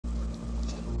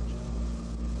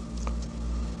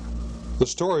The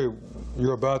story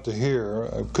you're about to hear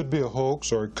could be a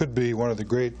hoax, or it could be one of the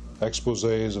great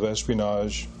exposés of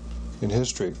espionage in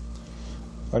history.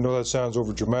 I know that sounds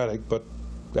overdramatic, but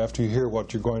after you hear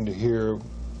what you're going to hear,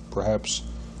 perhaps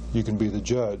you can be the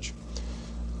judge.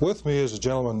 With me is a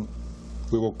gentleman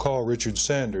we will call Richard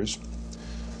Saunders.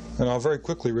 And I'll very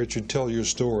quickly, Richard, tell your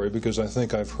story, because I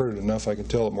think I've heard it enough. I can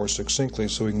tell it more succinctly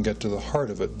so we can get to the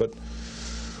heart of it. But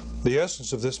the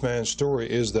essence of this man's story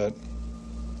is that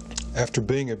after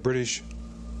being a British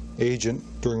agent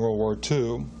during World War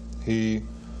II, he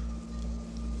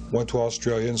went to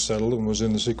Australia and settled and was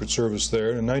in the Secret Service there.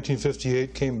 And in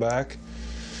 1958 came back,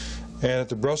 and at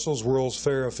the Brussels World's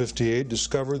Fair of '58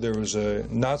 discovered there was a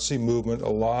Nazi movement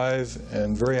alive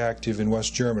and very active in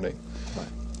West Germany. Right.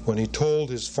 When he told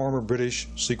his former British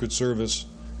Secret Service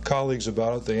colleagues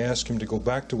about it, they asked him to go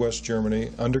back to West Germany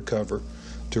undercover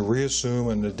to reassume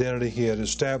an identity he had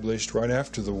established right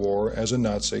after the war as a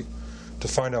Nazi, to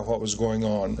find out what was going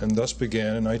on. And thus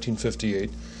began, in 1958,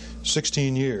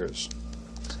 16 years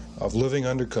of living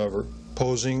undercover,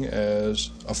 posing as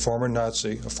a former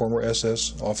Nazi, a former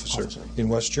SS officer in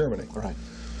West Germany. Right.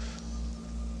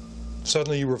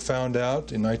 Suddenly you were found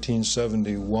out in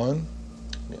 1971.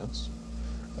 Yes.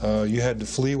 You had to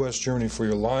flee West Germany for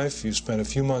your life. You spent a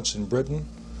few months in Britain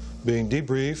being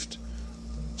debriefed.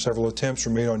 Several attempts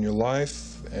were made on your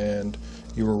life, and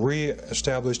you were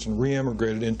re-established and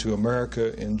re-emigrated into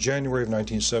America in January of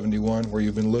 1971, where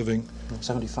you've been living.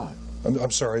 75. I'm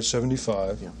sorry,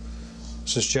 75. Yeah.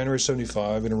 Since January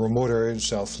 75 in a remote area in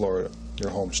South Florida,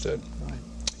 your homestead. Right.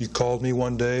 You called me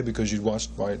one day because you'd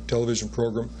watched my television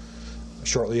program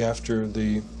shortly after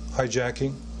the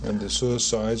hijacking and the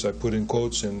suicides, I put in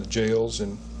quotes, in the jails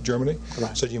in Germany.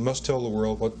 Right. Said you must tell the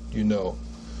world what you know.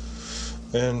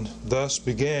 And thus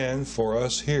began for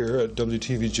us here at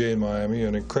WTVJ in Miami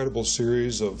an incredible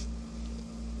series of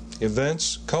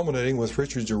events, culminating with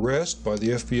Richard's arrest by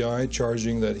the FBI,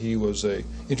 charging that he was an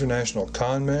international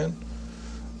con man,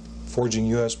 forging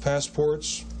U.S.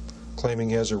 passports, claiming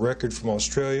he has a record from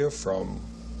Australia, from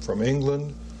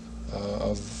England,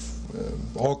 of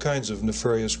all kinds of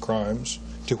nefarious crimes,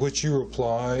 to which your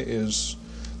reply is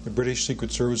the British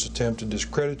Secret Service attempt to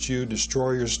discredit you,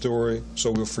 destroy your story, so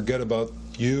we'll forget about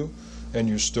you and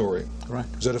your story. Right.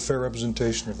 Is that a fair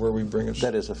representation of where we bring us?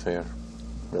 That is a fair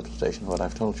representation of what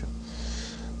I've told you.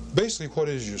 Basically, what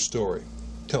is your story?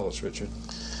 Tell us, Richard.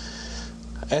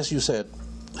 As you said,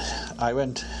 I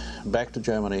went back to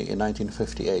Germany in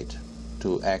 1958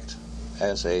 to act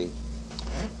as a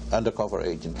undercover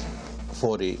agent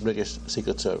for the British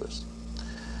Secret Service.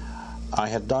 I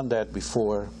had done that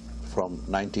before from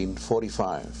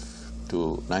 1945 to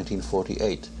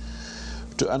 1948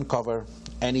 to uncover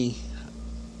any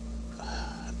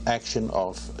action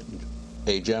of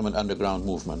a German underground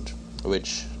movement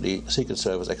which the Secret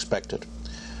Service expected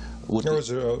would There was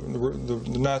the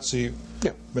Nazi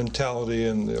mentality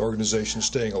and the organization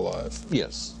staying alive.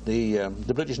 Yes. The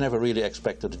British never really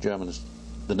expected the Germans,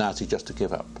 the Nazis, just to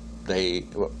give up. They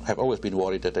have always been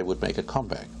worried that they would make a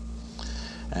comeback.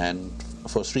 And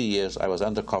for 3 years I was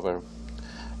undercover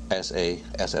as a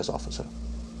SS officer.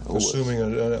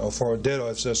 Assuming for a dead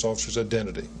SS officer's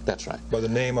identity. That's right. By the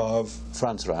name of?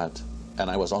 Franz Rath, and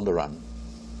I was on the run.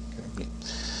 Okay.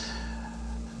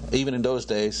 Even in those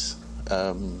days,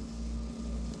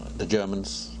 the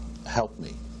Germans helped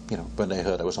me. You know, when they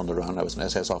heard I was on the run, I was an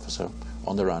SS officer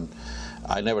on the run.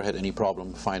 I never had any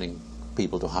problem finding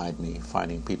people to hide me,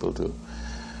 finding people to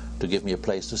give me a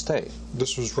place to stay.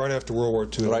 This was right after World War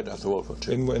II? Right after World War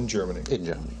II. In Germany? In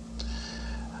Germany.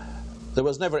 There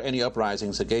was never any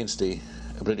uprisings against the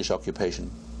British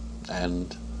occupation,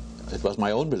 and it was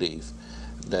my own belief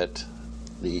that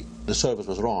the service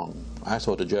was wrong. I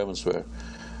thought the Germans were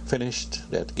finished,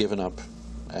 they had given up,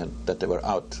 and that they were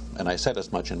out, and I said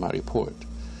as much in my report.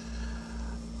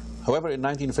 However, in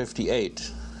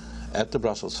 1958, at the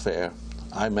Brussels Fair,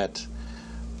 I met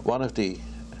one of the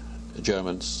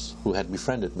Germans who had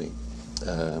befriended me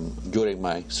during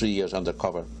my 3 years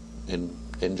undercover in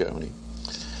Germany.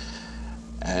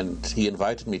 And he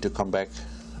invited me to come back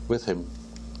with him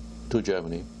to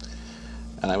Germany.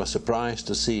 And I was surprised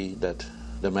to see that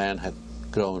the man had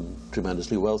grown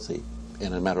tremendously wealthy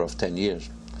in a matter of 10 years.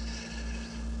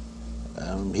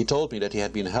 He told me that he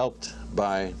had been helped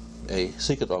by a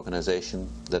secret organization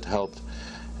that helped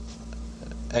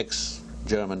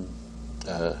ex-German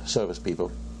service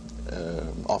people,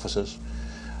 officers,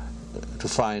 to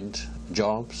find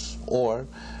jobs or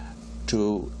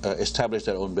to establish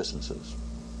their own businesses.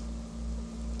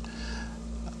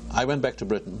 I went back to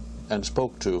Britain and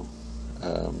spoke to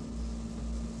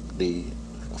the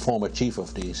former chief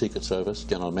of the Secret Service,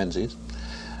 General Menzies,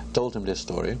 told him this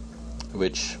story,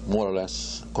 which more or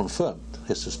less confirmed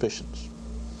his suspicions.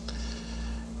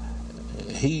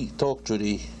 He talked to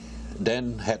the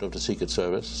then head of the Secret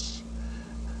Service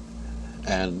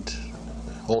and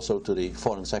also to the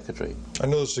Foreign Secretary. I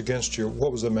know this is against you.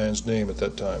 What was the man's name at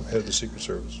that time, head of the Secret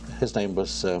Service? His name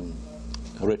was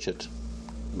Richard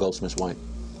Goldsmith White.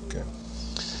 Okay.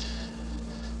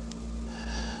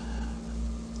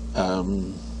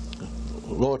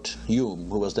 Lord Hume,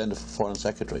 who was then the Foreign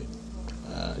Secretary,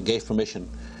 gave permission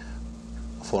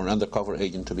for an undercover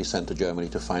agent to be sent to Germany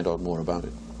to find out more about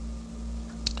it.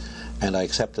 And I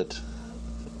accepted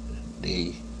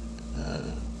the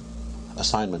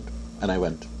assignment, and I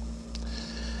went.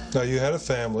 Now, you had a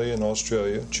family in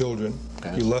Australia, children.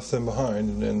 Yes. You left them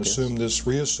behind and Yes.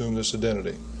 reassumed this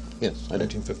identity. Yes, I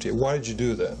did. 1958. Why did you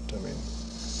do that? I mean,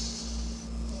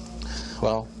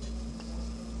 Well,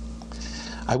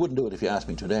 I wouldn't do it if you asked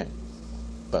me today,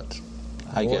 but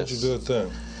I why guess did you do it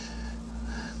then?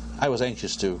 I was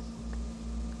anxious to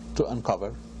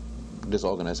uncover this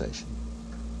organization,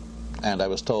 and I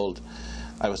was told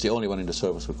I was the only one in the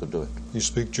service who could do it. You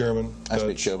speak German, I Dutch?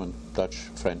 speak German, Dutch,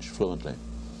 French fluently.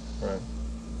 Right.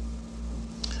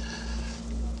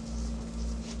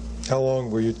 How long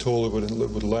were you told it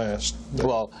would last?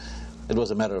 Well, it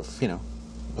was a matter of,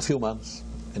 a few months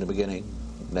in the beginning,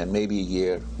 then maybe a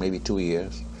year, maybe 2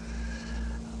 years.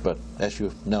 But as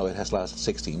you know, it has lasted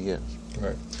 16 years.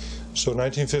 Right. So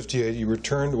 1958, you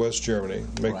returned to West Germany,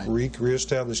 Right.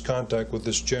 reestablish contact with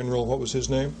this general, what was his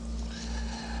name?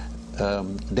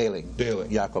 Dehling. Dehling.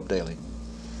 Jacob Dehling.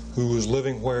 Who was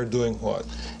living where, doing what?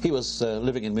 He was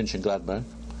living in München-Gladbach,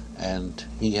 and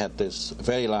he had this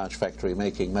very large factory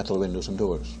making metal windows and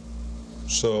doors.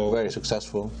 So, Very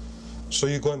successful. so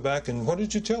you're going back, and what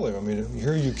did you tell him? I mean,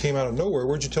 here you came out of nowhere.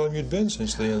 Where'd you tell him you'd been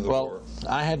since the end of the war? Well,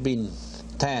 I had been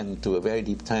tanned to a very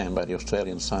deep tan by the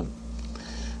Australian sun,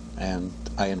 and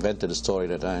I invented a story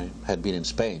that I had been in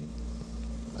Spain,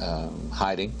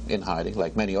 hiding,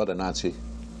 like many other Nazi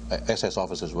SS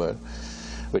officers were,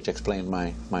 which explained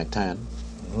my tan.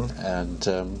 Mm-hmm.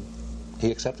 And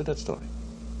he accepted that story.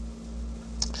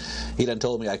 He then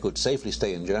told me I could safely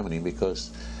stay in Germany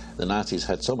because the Nazis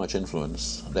had so much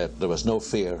influence that there was no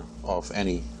fear of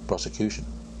any prosecution.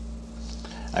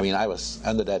 I mean, I was,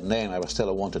 under that name, I was still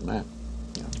a wanted man.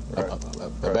 Right. A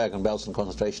Bergen-Belsen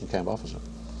concentration camp officer.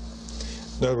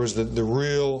 In other words, the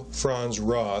real Franz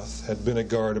Roth had been a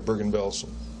guard at Bergen-Belsen.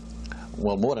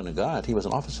 Well, more than a guard, he was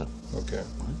an officer. Okay.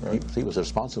 Right. He was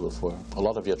responsible for a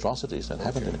lot of the atrocities that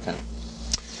happened in the camp.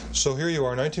 So here you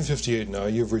are, 1958 now.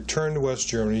 You've returned to West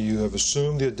Germany. You have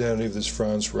assumed the identity of this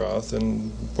Franz Roth,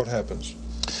 and what happens?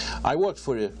 I worked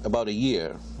for about a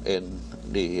year in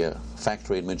the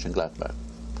factory in München-Gladbach.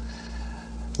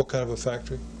 What kind of a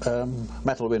factory?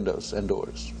 Metal windows and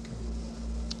doors.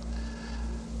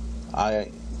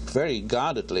 I very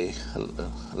guardedly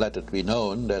let it be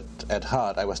known that at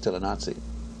heart I was still a Nazi,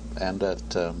 and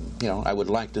that I would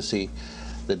like to see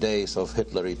the days of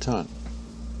Hitler return.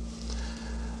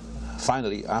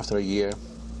 Finally, after a year,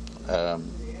 a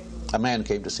man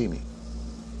came to see me.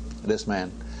 This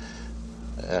man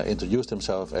introduced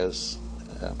himself as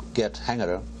Gerd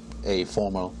Hengerer, a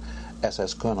former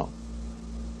SS colonel.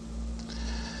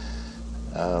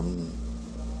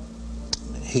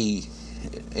 He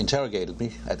interrogated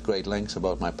me at great lengths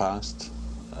about my past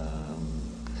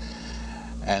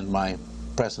and my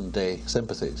present-day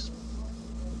sympathies.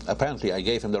 Apparently, I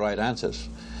gave him the right answers,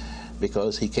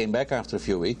 because he came back after a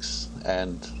few weeks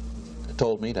and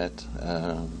told me that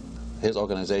his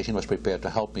organization was prepared to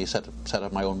help me set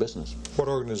up my own business. What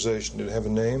organization? Did it have a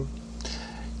name?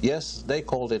 Yes, they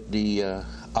called it the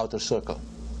Outer Circle.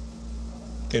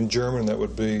 In German, that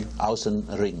would be?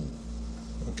 Außenring.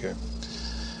 Okay.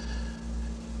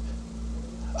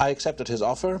 I accepted his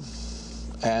offer,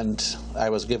 and I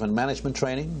was given management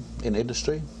training in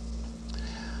industry.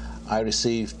 I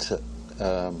received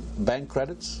bank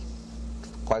credits,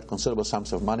 quite considerable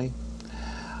sums of money.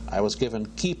 I was given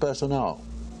key personnel,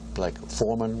 like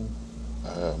foremen,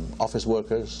 office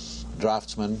workers,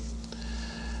 draftsmen,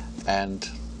 and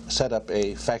set up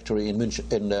a factory in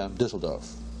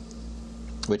Düsseldorf,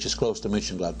 which is close to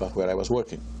München-Gladbach, where I was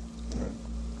working. Right.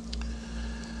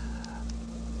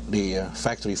 The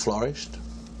factory flourished.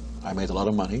 I made a lot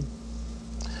of money.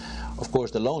 Of course,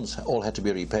 the loans all had to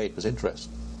be repaid with interest.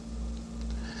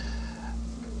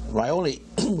 My only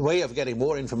way of getting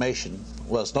more information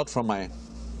was not from my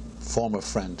former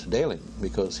friend Dehling,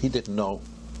 because he didn't know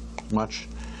much.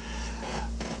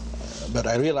 But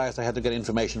I realized I had to get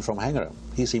information from Hengerer.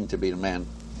 He seemed to be the man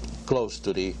close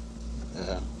to the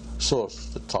source,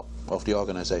 the top of the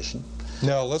organization.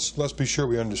 Now, let's be sure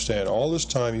we understand. All this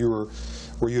time,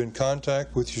 were you in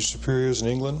contact with your superiors in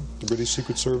England, the British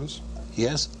Secret Service?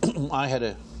 Yes, I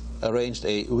had arranged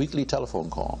a weekly telephone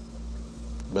call,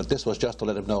 but this was just to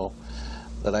let them know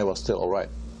that I was still all right.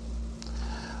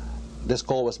 This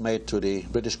call was made to the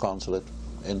British consulate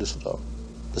in Düsseldorf,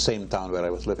 the same town where I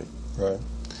was living. Right.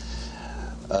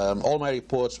 All my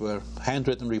reports were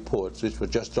handwritten reports which were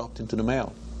just dropped into the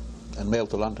mail and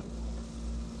mailed to London.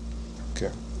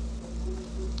 Okay.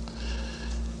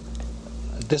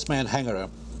 This man Hangerer,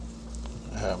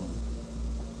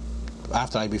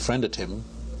 after I befriended him,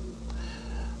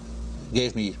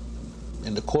 gave me,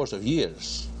 in the course of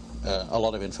years, a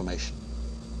lot of information.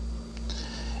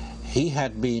 He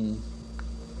had been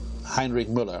Heinrich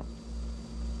Müller,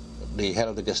 the head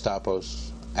of the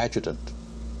Gestapo's adjutant.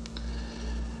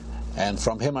 And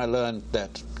from him I learned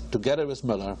that, together with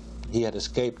Müller, he had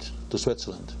escaped to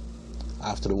Switzerland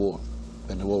after the war,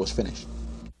 when the war was finished.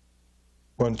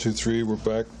 1, 2, 3, we're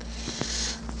back.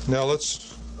 Now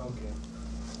let's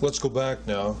go back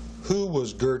now. Who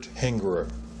was Gert Hangerer?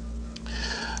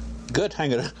 Gert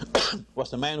Hangerer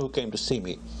was the man who came to see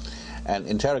me and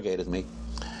interrogated me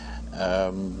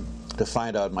to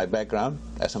find out my background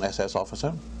as an SS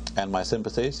officer and my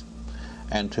sympathies,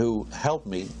 and to help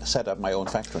me set up my own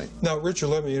factory. Now, Richard,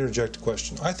 let me interject a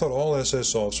question. I thought all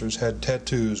SS officers had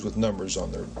tattoos with numbers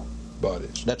on their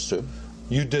bodies. That's true.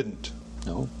 You didn't?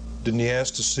 No. Didn't he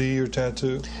ask to see your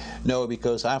tattoo? No,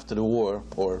 because after the war,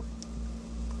 or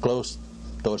close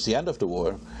towards the end of the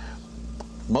war,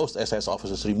 most SS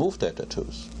officers removed their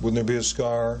tattoos. Wouldn't there be a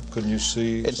scar? Couldn't you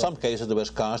see? In some cases there were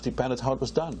scars, depended how it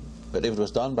was done. But if it was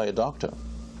done by a doctor,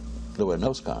 there were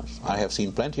no scars. I have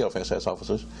seen plenty of SS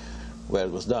officers where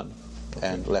it was done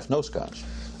and left no scars.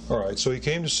 All right, so he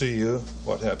came to see you.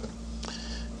 What happened?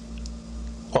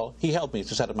 Well, he helped me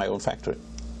to set up my own factory.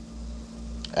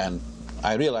 And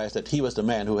I realized that he was the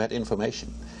man who had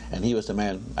information, and he was the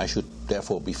man I should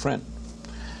therefore befriend.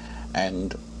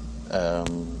 And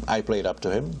I played up to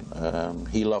him.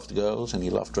 He loved girls and he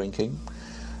loved drinking.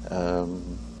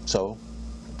 So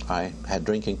I had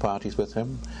drinking parties with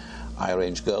him. I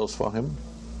arranged girls for him.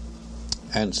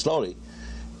 And slowly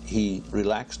he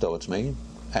relaxed towards me,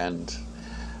 and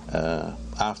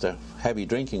after heavy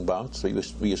drinking bouts we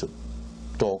used to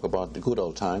talk about the good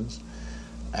old times,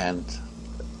 and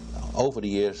over the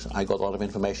years I got a lot of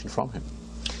information from him.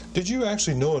 Did you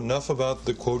actually know enough about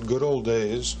the, quote, good old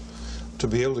days to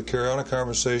be able to carry on a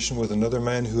conversation with another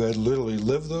man who had literally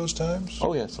lived those times?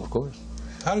 Oh yes, of course.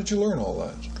 How did you learn all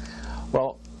that?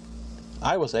 Well,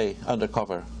 I was an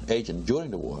undercover agent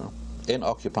during the war in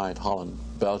occupied Holland,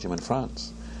 Belgium and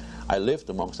France. I lived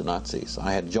amongst the Nazis.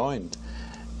 I had joined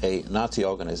a Nazi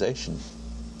organization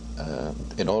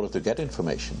in order to get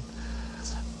information.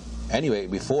 Anyway,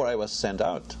 before I was sent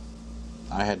out,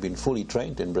 I had been fully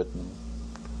trained in Britain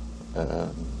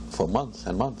for months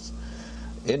and months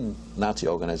in Nazi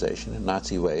organization, in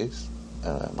Nazi ways.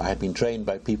 I had been trained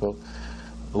by people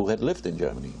who had lived in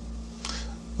Germany.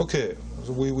 Okay,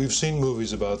 we've seen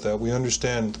movies about that. We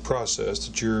understand the process,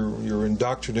 that you're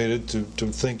indoctrinated to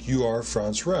think you are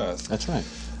Franz Rath. That's right.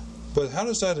 But how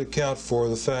does that account for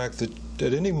the fact that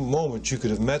at any moment you could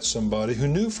have met somebody who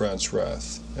knew Franz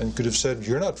Rath and could have said,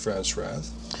 you're not Franz Rath?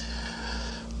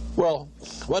 Well,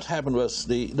 what happened was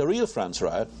the real Franz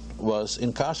Rath was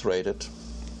incarcerated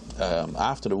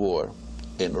after the war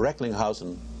in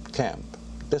Recklinghausen camp.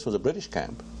 This was a British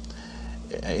camp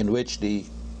in which the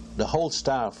whole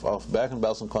staff of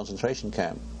Bergen-Belsen concentration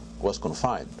camp was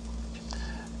confined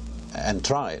and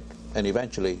tried and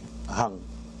eventually hung.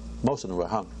 Most of them were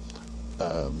hung.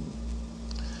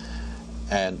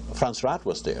 And Franz Rath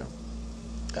was there.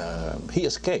 He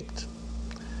escaped,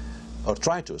 or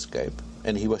tried to escape,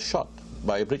 and he was shot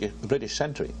by a British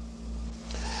sentry.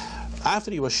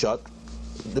 After he was shot,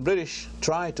 the British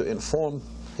tried to inform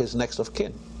his next of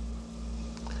kin,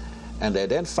 and they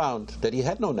then found that he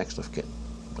had no next of kin.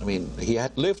 I mean, he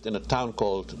had lived in a town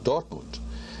called Dortmund,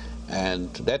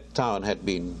 and that town had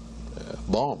been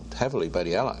bombed heavily by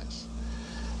the Allies,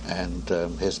 and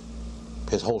his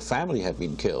whole family had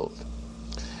been killed.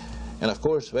 And of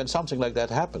course, when something like that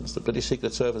happens, the British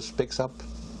Secret Service picks up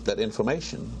that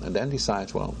information and then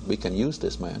decides, well, we can use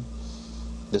this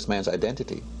man's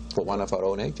identity for one of our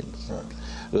own agents. Right.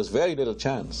 There was very little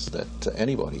chance that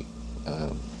anybody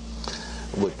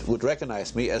would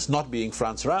recognize me as not being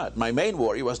Franz Rath. My main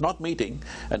worry was not meeting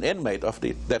an inmate of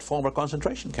that former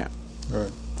concentration camp.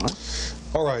 Right.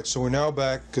 All right, so we're now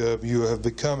back. You have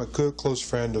become a close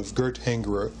friend of Gert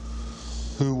Hangerer,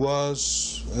 who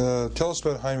was, tell us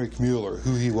about Heinrich Müller,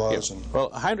 who he was. Yeah. Well,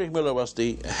 Heinrich Müller was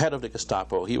the head of the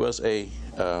Gestapo. He was a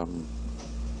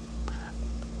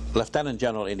lieutenant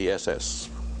general in the SS.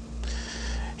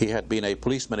 He had been a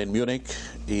policeman in Munich.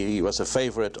 He was a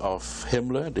favorite of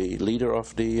Himmler, the leader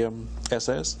of the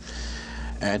SS,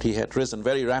 and he had risen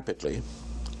very rapidly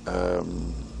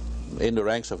in the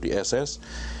ranks of the SS.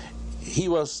 He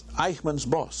was Eichmann's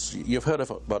boss. You've heard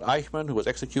about Eichmann, who was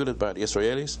executed by the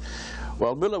Israelis.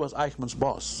 Well, Müller was Eichmann's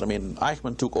boss. I mean,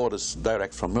 Eichmann took orders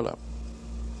direct from Müller.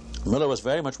 Müller was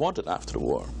very much wanted after the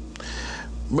war.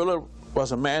 Müller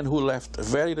was a man who left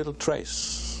very little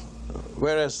trace,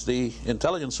 whereas the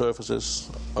intelligence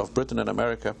services of Britain and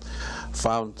America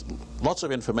found lots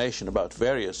of information about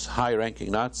various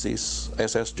high-ranking Nazis,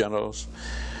 SS generals.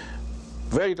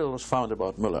 Very little was found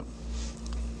about Müller.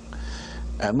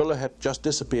 And Müller had just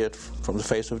disappeared from the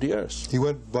face of the earth. He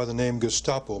went by the name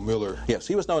Gestapo Müller. Yes,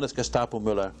 he was known as Gestapo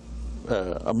Müller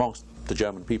amongst the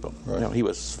German people. Right. You know, he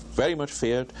was very much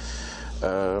feared.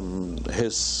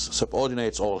 His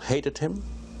subordinates all hated him.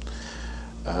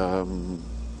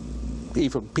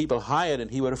 Even people higher than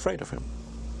he were afraid of him.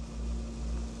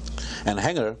 And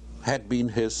Henger had been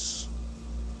his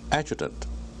adjutant.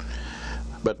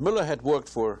 But Müller had worked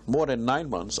for more than 9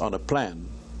 months on a plan.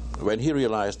 When he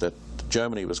realized that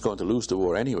Germany was going to lose the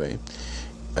war anyway,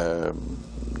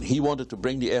 he wanted to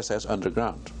bring the SS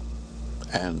underground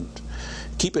and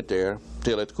keep it there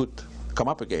till it could come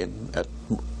up again at,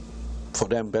 for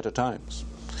them, better times.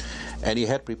 And he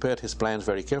had prepared his plans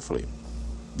very carefully.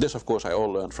 This, of course, I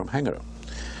all learned from Henger.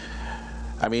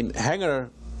 I mean, Henger's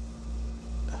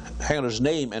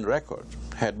name and record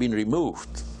had been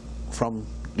removed from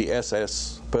the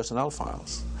SS personnel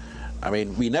files. I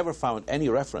mean, we never found any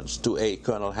reference to a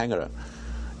Colonel Henger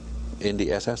in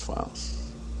the SS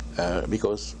files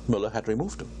because Müller had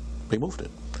removed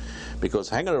it. Because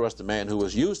Henger was the man who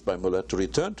was used by Müller to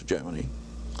return to Germany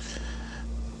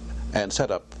and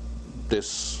set up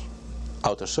this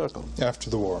outer circle. After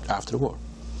the war. After the war.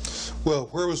 Well,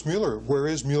 where was Müller? Where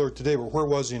is Müller today? But where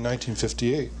was he in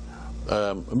 1958?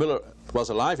 Müller was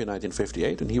alive in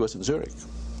 1958 and he was in Zurich.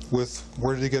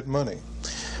 Where did he get money?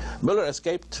 Müller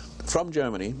escaped from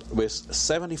Germany with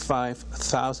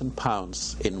 75,000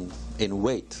 pounds in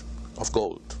weight of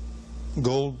gold.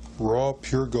 Gold, raw,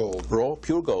 pure gold. Raw,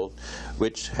 pure gold,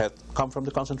 which had come from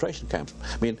the concentration camps.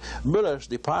 I mean, Müller's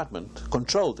department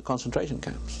controlled the concentration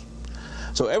camps.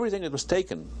 So everything that was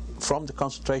taken from the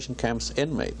concentration camps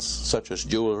inmates, such as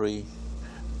jewelry,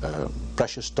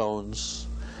 precious stones,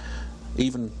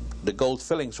 even the gold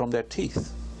fillings from their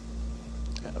teeth,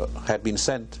 had been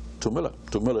sent to Müller,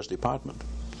 to Müller's department.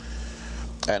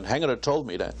 And Henger told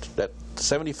me that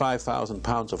 75,000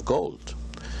 pounds of gold,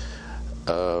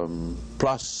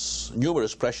 plus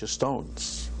numerous precious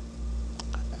stones,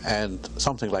 and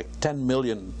something like 10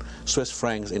 million Swiss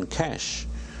francs in cash,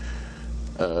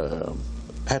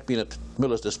 had been at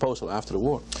Müller's disposal after the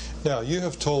war. Now, you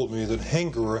have told me that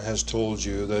Henger has told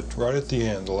you that right at the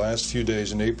end, the last few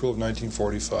days in April of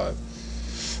 1945,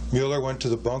 Müller went to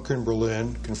the bunker in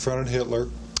Berlin, confronted Hitler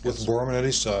with Bormann at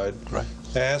his side, right,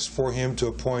 asked for him to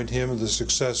appoint him the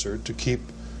successor to keep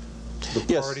the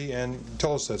party, yes. and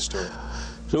tell us that story.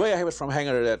 The way I have it from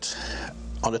Henger, that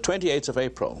on the 28th of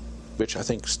April, which I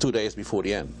think is 2 days before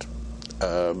the end,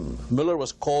 Müller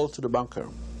was called to the bunker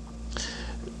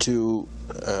to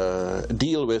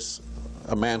deal with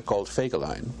a man called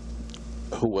Fegelein,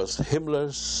 who was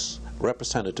Himmler's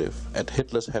representative at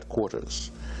Hitler's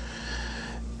headquarters.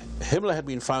 Himmler had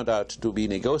been found out to be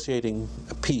negotiating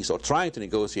a peace, or trying to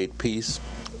negotiate peace,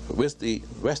 with the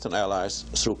Western Allies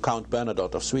through Count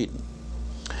Bernadotte of Sweden.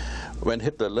 When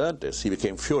Hitler learned this, he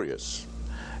became furious,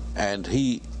 and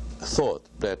he thought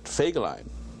that Fegelein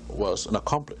was an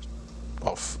accomplice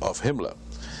of Himmler.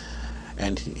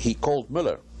 And he called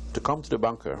Müller to come to the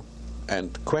bunker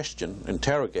and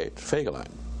interrogate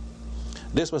Fegelein.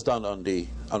 This was done on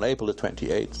April the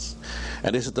 28th,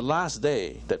 and this is the last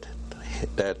day that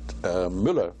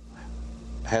Müller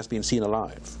has been seen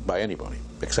alive by anybody,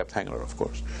 except Henger, of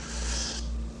course.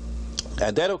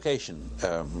 At that occasion,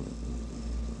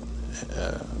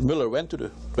 Müller went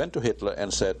to Hitler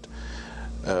and said,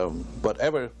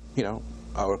 whatever,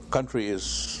 our country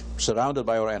is surrounded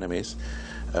by our enemies,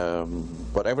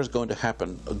 whatever is going to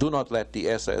happen, do not let the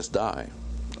SS die.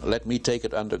 Let me take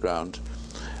it underground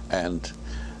and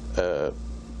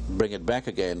bring it back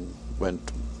again when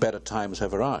better times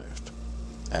have arrived.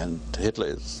 And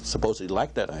Hitler supposedly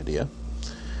liked that idea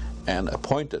and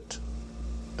appointed,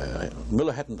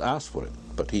 Müller hadn't asked for it,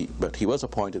 but he was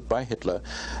appointed by Hitler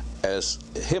as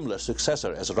Himmler's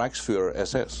successor, as Reichsführer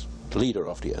SS, leader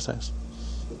of the SS.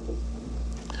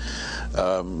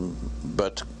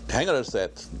 But Henger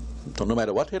said, no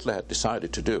matter what Hitler had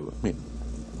decided to do, I mean,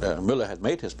 Müller had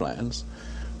made his plans,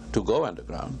 to go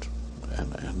underground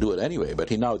and do it anyway, but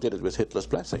he now did it with Hitler's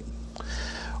blessing.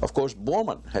 Of course,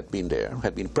 Bormann had been there,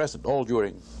 had been present all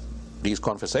during these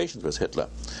conversations with Hitler,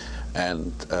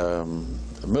 and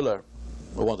Müller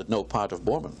wanted no part of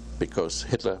Bormann because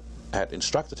Hitler had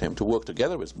instructed him to work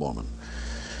together with Bormann.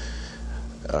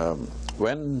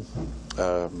 When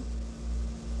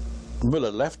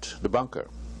Müller left the bunker,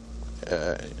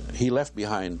 he left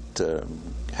behind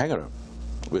Hengerer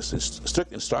with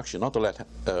strict instruction not to let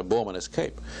Bormann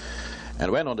escape.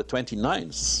 And when on the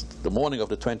 29th, the morning of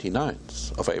the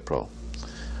 29th of April,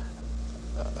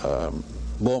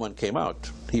 Bormann came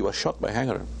out, he was shot by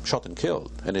Hengerer, shot and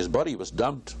killed, and his body was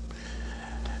dumped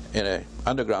in an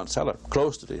underground cellar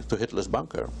close to Hitler's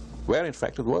bunker, where in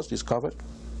fact it was discovered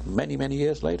many, many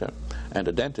years later. And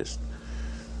the dentist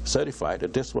certified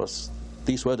that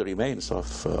these were the remains of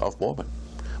Bormann.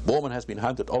 Bormann has been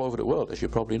hunted all over the world, as you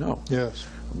probably know. Yes.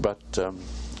 But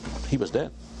he was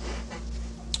dead.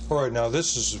 All right, now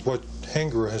this is what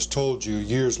Hengerer has told you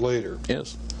years later.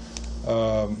 Yes.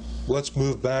 Let's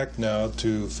move back now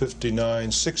to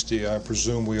 59, 60, I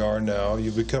presume we are now.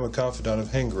 You've become a confidant of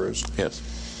Hengerer's. Yes.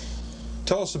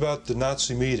 Tell us about the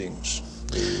Nazi meetings.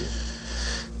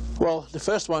 Well, the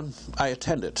first one I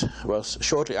attended was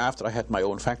shortly after I had my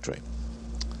own factory.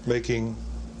 Making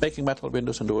Metal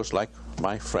windows and doors, like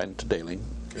my friend Daling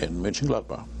in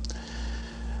Mönchengladbach.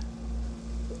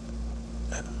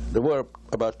 There were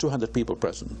about 200 people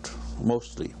present,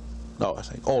 mostly, no, I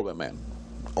think all were men.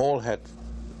 All had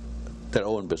their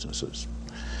own businesses.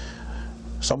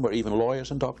 Some were even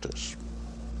lawyers and doctors.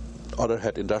 Others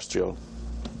had industrial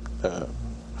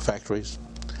factories.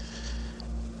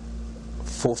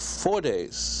 For 4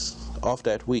 days of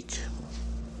that week,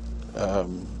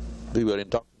 we were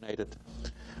indoctrinated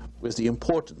with the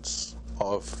importance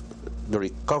of the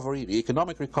recovery, the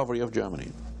economic recovery of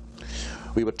Germany.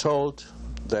 We were told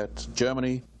that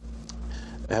Germany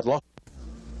had lost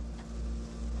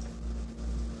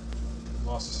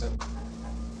us in.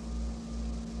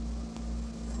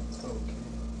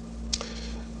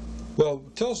 Well,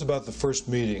 tell us about the first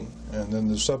meeting and then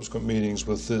the subsequent meetings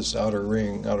with this outer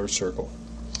ring, outer circle.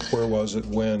 Where was it,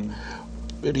 when?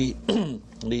 The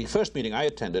first meeting I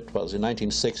attended was in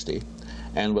 1960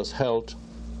 and was held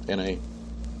in a,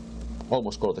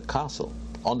 almost called a castle,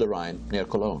 on the Rhine near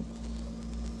Cologne.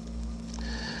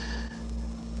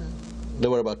 There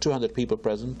were about 200 people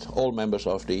present, all members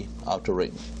of the outer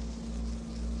ring.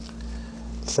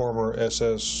 Former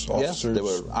SS officers? Yes, there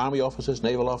were army officers,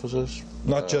 naval officers.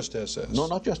 Not just SS? No,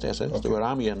 not just SS. Okay. There were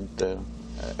army and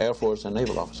air force and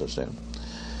naval officers there.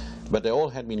 But they all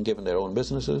had been given their own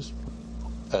businesses,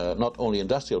 not only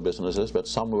industrial businesses, but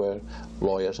some were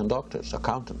lawyers and doctors,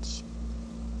 accountants.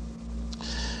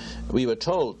 We were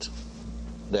told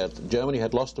that Germany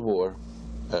had lost the war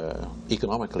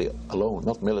economically alone,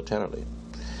 not militarily.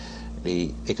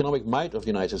 The economic might of the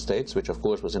United States, which of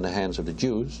course was in the hands of the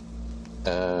Jews,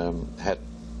 had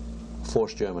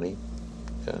forced Germany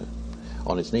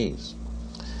on its knees.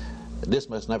 This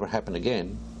must never happen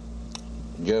again.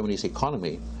 Germany's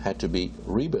economy had to be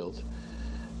rebuilt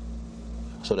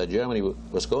so that Germany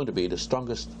was going to be the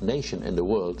strongest nation in the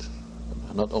world,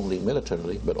 not only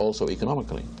militarily, but also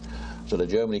economically, so that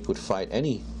Germany could fight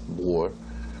any war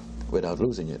without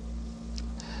losing it.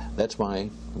 That's why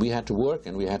we had to work,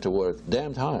 and we had to work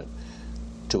damned hard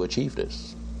to achieve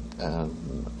this.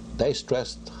 They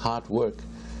stressed hard work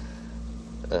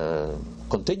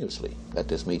continuously at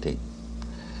this meeting.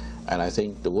 And I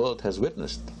think the world has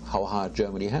witnessed how hard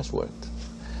Germany has worked.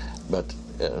 But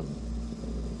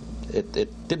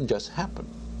it didn't just happen.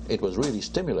 It was really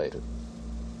stimulated.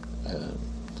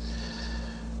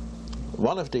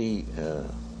 One of the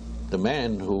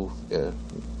men who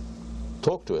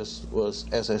talked to us was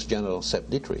SS General Sepp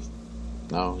Dietrich.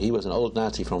 Now, he was an old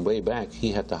Nazi from way back.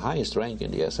 He had the highest rank in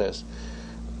the SS,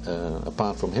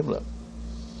 apart from Himmler.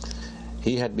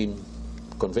 He had been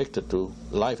convicted to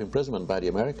life imprisonment by the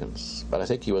Americans, but I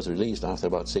think he was released after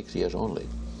about 6 years only.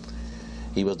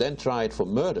 He was then tried for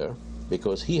murder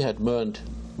because he had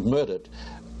murdered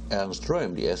Ernst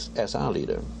Röhm, the SA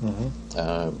leader,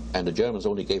 and the Germans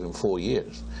only gave him 4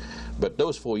 years. But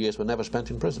those 4 years were never spent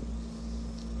in prison.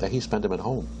 He spent them at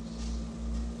home.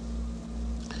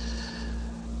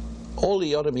 All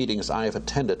the other meetings I have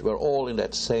attended were all in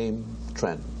that same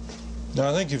trend. Now,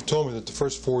 I think you've told me that the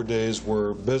first 4 days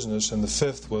were business and the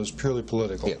fifth was purely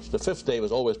political. Yes, the fifth day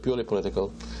was always purely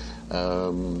political,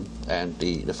 and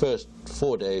the first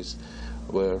 4 days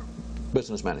were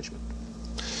business management.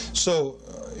 So,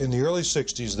 in the early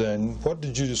 60s then, what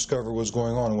did you discover was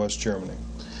going on in West Germany?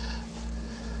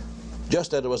 Just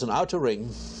that there was an outer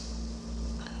ring,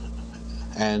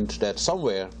 and that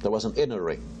somewhere there was an inner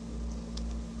ring.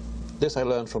 This I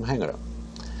learned from Hengerer.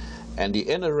 And the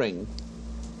inner ring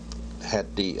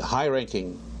had the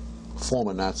high-ranking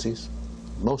former Nazis,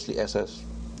 mostly SS,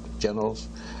 generals,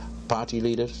 party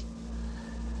leaders,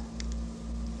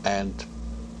 and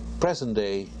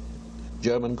present-day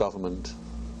German government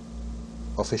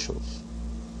officials,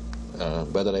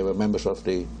 whether they were members of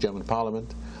the German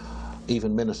parliament,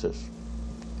 even ministers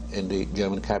in the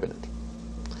German cabinet.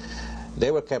 They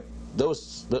were kept,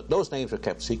 those names were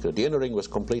kept secret. The inner ring was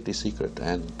completely secret,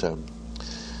 and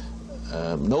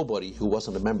nobody who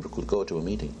wasn't a member could go to a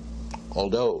meeting.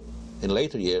 Although in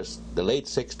later years, the late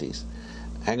 60s,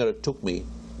 Hengerer took me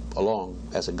along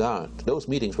as a guard. Those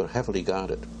meetings were heavily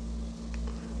guarded.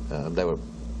 They were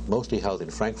mostly held in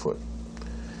Frankfurt.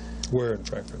 Where in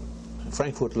Frankfurt?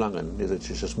 Frankfurt Langen, which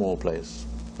is a small place,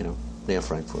 you know, near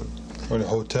Frankfurt. Or in a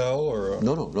hotel or a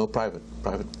No, private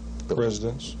building.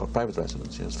 residence? Or private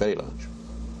residence, yes, very large.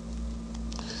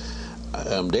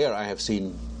 There I have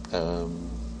seen,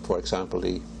 for example,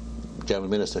 the German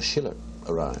minister Schiller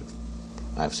arrive.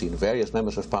 I've seen various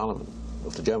members of parliament,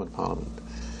 of the German parliament.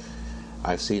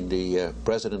 I've seen the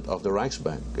president of the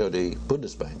Reichsbank, or the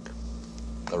Bundesbank,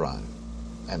 arrive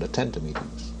and attend the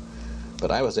meetings.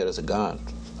 But I was there as a guard.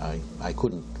 I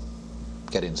couldn't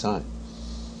get inside.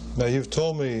 Now, you've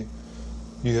told me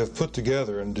you have put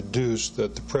together and deduced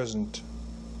that the present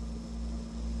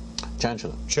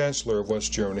Chancellor of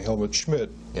West Germany, Helmut Schmidt,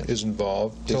 yes, is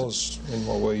involved. Tell us in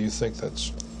what way you think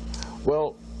that's...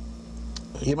 Well,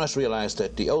 you must realize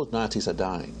that the old Nazis are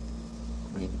dying.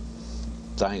 I mean,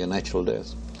 dying a natural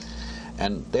death.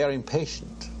 And they are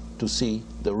impatient to see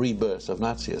the rebirth of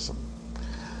Nazism.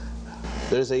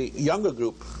 There is a younger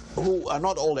group who are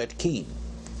not all that keen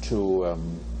to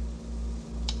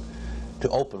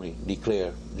openly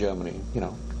declare Germany, you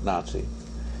know, Nazi.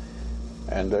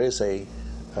 And there is a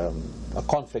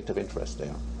conflict of interest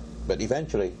there. But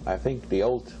eventually, I think the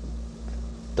old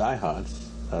diehards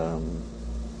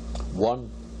won,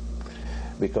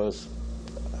 because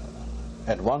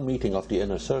at one meeting of the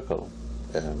Inner Circle,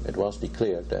 it was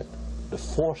declared that the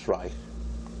Fourth Reich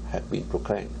had been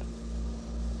proclaimed,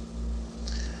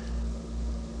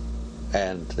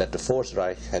 and that the Fourth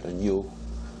Reich had a new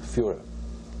Führer.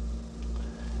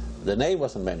 The name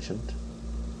wasn't mentioned,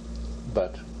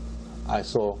 but I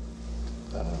saw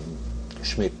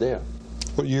Schmidt there.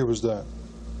 What year was that?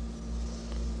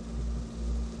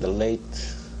 The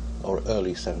late or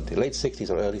early 70s, late 60s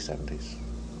or early 70s.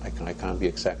 I can't be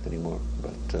exact anymore.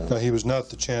 But Now, he was not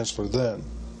the Chancellor then.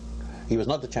 He was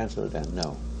not the Chancellor then,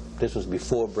 no. This was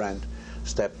before Brandt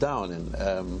stepped down,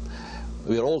 and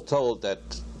we were all told that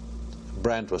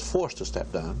Brandt was forced to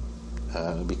step down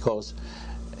because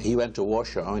he went to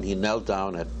Warsaw and he knelt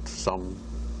down at some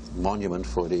monument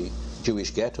for the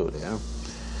Jewish ghetto there,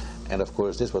 and of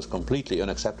course this was completely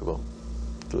unacceptable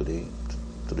to the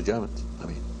Germans. I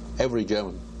mean, every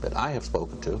German that I have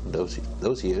spoken to in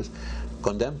those years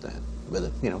condemned that,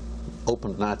 whether, you know,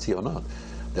 open Nazi or not.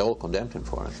 They all condemned him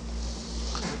for it.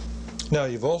 Now,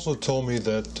 you've also told me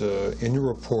that in your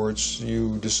reports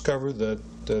you discovered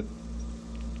that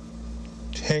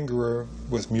Hengerer,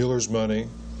 with Mueller's money,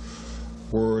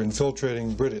 were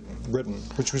infiltrating Britain,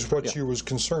 which was what your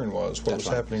concern was, what was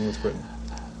happening with Britain.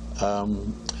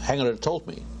 Hengerer told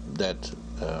me that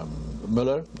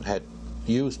Mueller had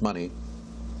used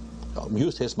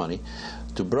his money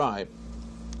to bribe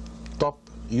top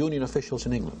union officials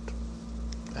in England.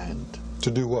 And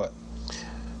to do what?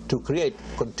 To create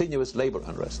continuous labor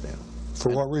unrest there. For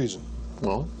what reason?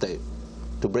 Well,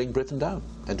 to bring Britain down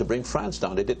and to bring France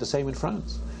down. They did the same in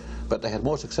France, but they had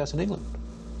more success in England.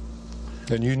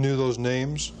 And you knew those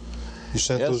names? You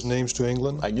sent those names to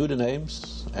England? I knew the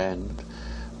names, and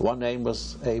one name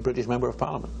was a British member of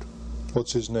Parliament.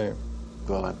 What's his name?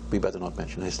 Well, we better not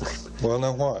mention his name. Well,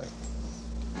 now why?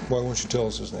 Why won't you tell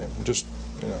us his name? Just,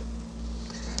 you know.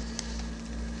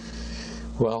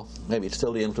 Well, maybe it's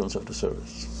still the influence of the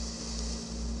service.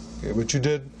 Yeah, but you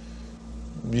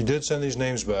did send these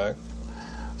names back.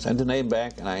 Sent the name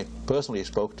back, and I personally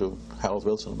spoke to Harold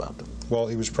Wilson about them. While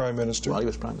he was Prime Minister? While he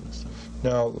was Prime Minister.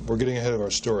 Now, we're getting ahead of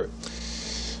our story.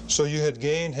 So you had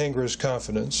gained Hengerer's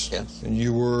confidence. Yes. And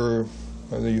you were,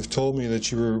 you've told me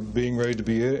that you were being ready to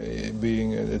be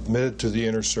being admitted to the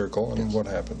Inner Circle, and what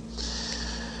happened?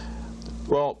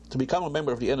 Well, to become a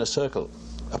member of the Inner Circle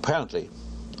apparently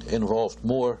involved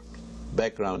more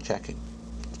background checking,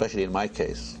 especially in my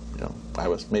case. You know,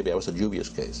 maybe I was a dubious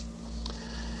case.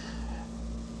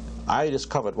 I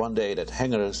discovered one day that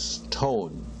Hengerer's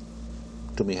tone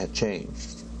to me had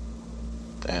changed,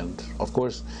 and of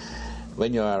course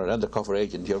when you are an undercover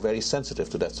agent, you're very sensitive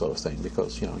to that sort of thing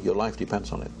because, you know, your life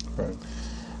depends on it. Right.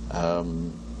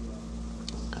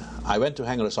 I went to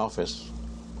Hanger's office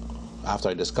after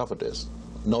I discovered this,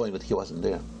 knowing that he wasn't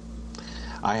there.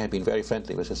 I had been very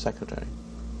friendly with his secretary,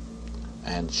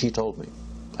 and she told me.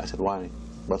 I said, "Why?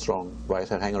 What's wrong? Why is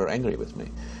Hanger angry with me?"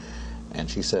 And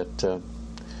she said,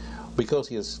 "Because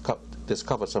he has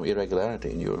discovered some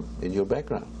irregularity in your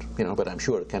background, you know, but I'm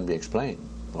sure it can be explained."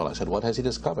 Well, I said, "What has he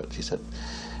discovered?" She said,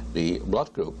 "The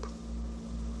blood group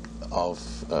of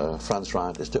Franz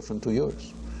Rath is different to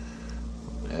yours.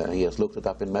 He has looked it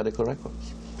up in medical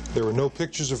records." There were no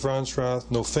pictures of Franz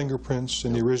Rath, no fingerprints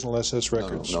in the original SS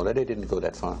records? No, they didn't go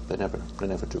that far. They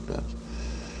never took that.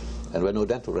 And there were no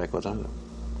dental records either.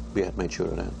 We had made sure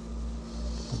of that.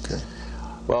 Okay.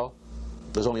 Well,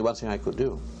 there's only one thing I could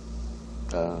do.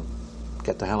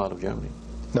 Get the hell out of Germany.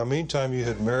 Now, meantime, you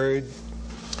had married?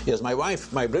 Yes, my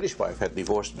wife, my British wife, had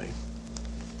divorced me.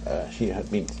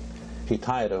 She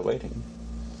tired of waiting.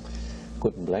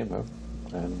 Couldn't blame her.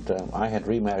 And I had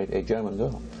remarried a German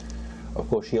girl. Of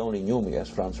course, she only knew me as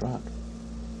Franz Rath.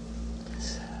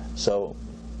 So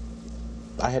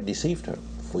I had deceived her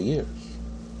for years.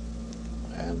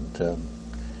 And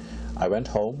I went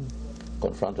home,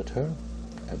 confronted her,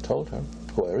 and told her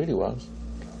who I really was,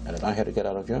 and that I had to get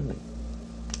out of Germany.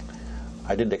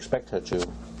 I didn't expect her to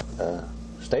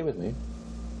stay with me,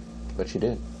 but she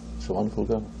did. She's a wonderful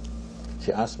girl.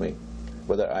 She asked me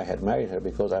whether I had married her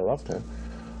because I loved her,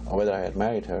 or whether I had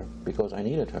married her because I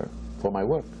needed her for my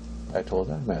work. I told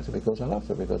her I married her because I loved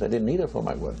her, because I didn't need her for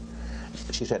my work.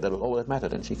 She said that was all that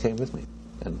mattered, and she came with me.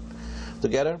 And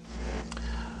together,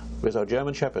 with our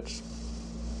German shepherds,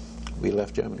 we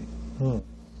left Germany.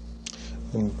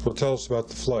 And well, tell us about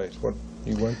the flight. What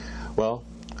you went? Well,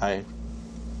 I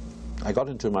got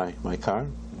into my car,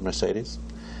 Mercedes,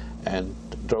 and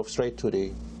drove straight to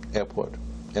the airport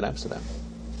in Amsterdam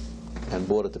and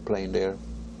boarded the plane there.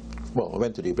 Well, I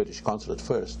went to the British consulate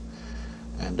first,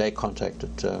 and they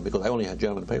contacted, because I only had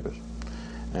German papers,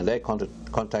 and they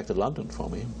contacted London for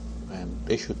me and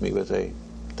issued me with a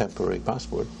temporary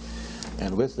passport.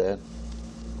 And with that,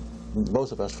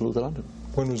 both of us flew to London.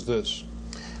 When was this?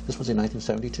 This was in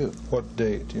 1972. What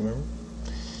date, do you remember?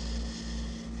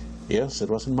 Yes, it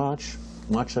was in March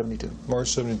 72. March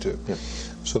 72. Yeah.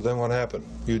 So then what happened?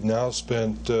 You'd now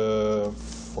spent,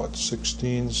 what,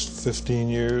 16, 15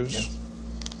 years? Yes.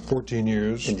 14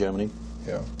 years. In Germany.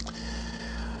 Yeah.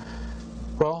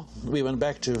 Well, we went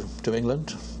back to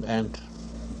England, and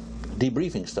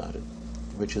debriefing started,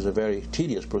 which is a very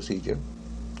tedious procedure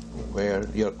where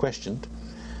you're questioned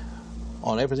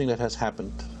on everything that has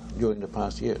happened during the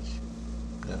past years.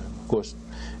 Of course,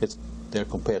 they're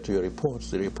compared to your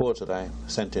reports, the reports that I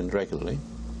sent in regularly.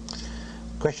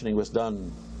 Questioning was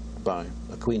done by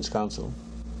a Queen's Counsel,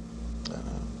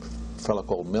 a fellow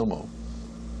called Milmo.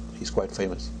 He's quite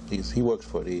famous. He works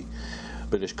for the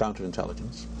British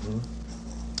counterintelligence.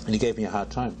 And he gave me a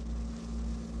hard time,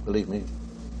 believe me.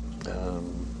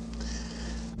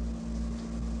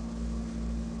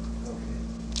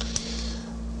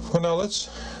 Well, now let's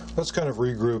kind of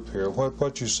regroup here.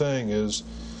 What you're saying is,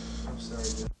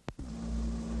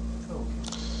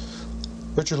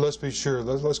 Richard, let's be sure.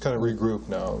 Let's kind of regroup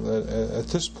now. At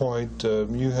this point,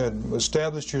 you had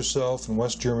established yourself in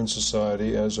West German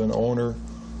society as an owner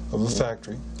of a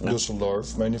factory,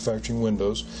 Düsseldorf, manufacturing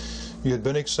windows. You had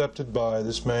been accepted by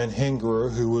this man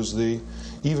Hingerer, who was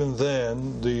even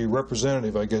then the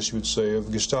representative, I guess you would say,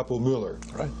 of Gestapo Müller,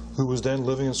 Right. who was then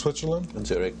living in Switzerland In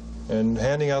Zurich. and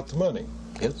handing out the money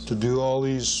to do all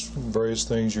these various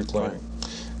things you're claiming.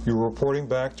 Right. You were reporting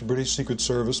back to British Secret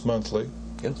Service monthly.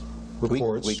 Yes.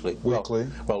 Reports. Weekly.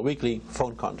 Well, weekly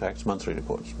phone contacts, monthly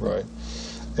reports. Right.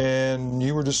 And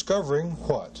you were discovering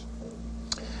what?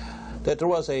 That there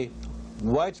was a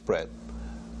widespread,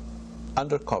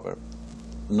 undercover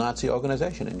Nazi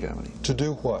organization in Germany. To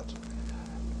do what?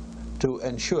 To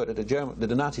ensure that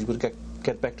the Nazis would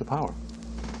get back to power.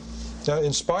 Now,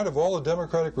 in spite of all the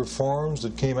democratic reforms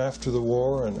that came after the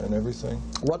war and everything?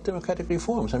 What democratic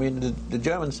reforms? I mean, the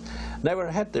Germans never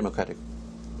had democratic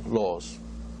laws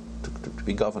to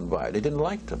be governed by. They didn't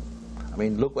like them. I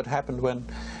mean, look what happened when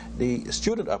the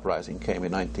student uprising came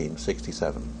in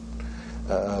 1967.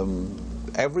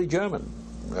 Every German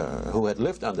who had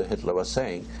lived under Hitler was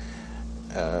saying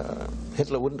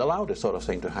Hitler wouldn't allow this sort of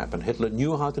thing to happen. Hitler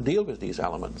knew how to deal with these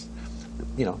elements.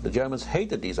 You know, the Germans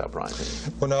hated these uprisings.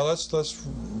 Well, now let's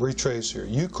retrace here.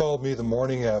 You called me the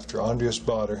morning after Andreas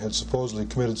Bader had supposedly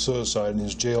committed suicide in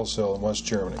his jail cell in West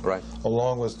Germany, Right.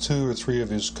 along with 2 or 3 of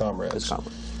his comrades.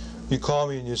 You called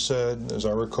me and you said, as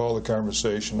I recall the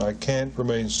conversation, "I can't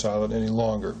remain silent any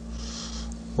longer."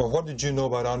 Well, what did you know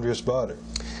about Andreas Baader?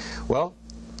 Well,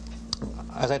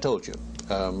 as I told you,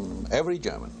 every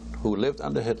German who lived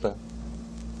under Hitler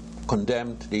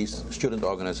condemned these student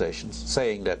organizations,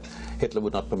 saying that Hitler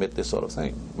would not permit this sort of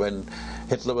thing. When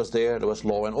Hitler was there was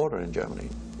law and order in Germany,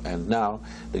 and now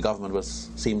the government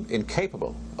seemed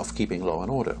incapable of keeping law and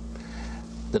order.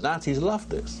 The Nazis loved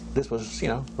this. This was,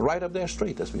 right up their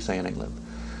street, as we say in England.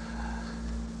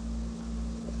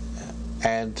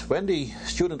 And when the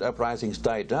student uprisings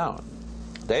died down,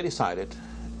 they decided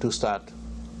to start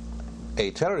a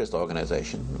terrorist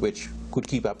organization which could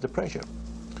keep up the pressure.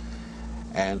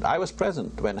 And I was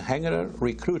present when Hengerer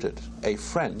recruited a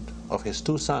friend of his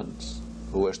two sons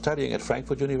who were studying at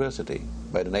Frankfurt University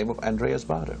by the name of Andreas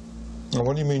Baader. Now,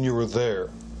 what do you mean you were there?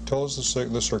 Tell us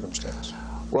the circumstance.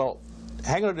 Well,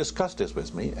 Hengerer discussed this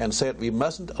with me and said we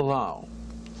mustn't allow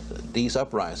these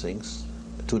uprisings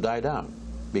to die down,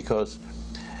 because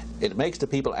it makes the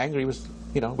people angry with,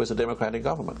 with the democratic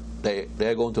government.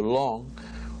 They're going to long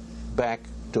back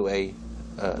to a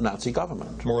Nazi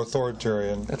government. More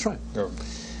authoritarian. That's right. Government.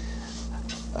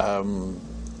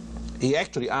 He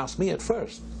actually asked me at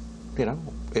first,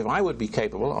 if I would be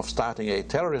capable of starting a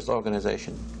terrorist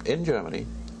organization in Germany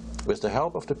with the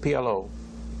help of the PLO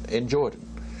in Jordan.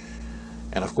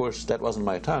 And of course that wasn't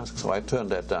my task, so I turned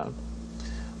that down.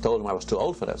 Told him I was too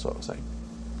old for that sort of thing.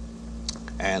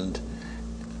 And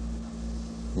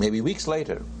maybe weeks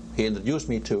later he introduced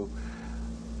me to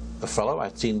a fellow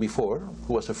I'd seen before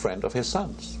who was a friend of his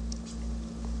sons.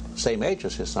 Same age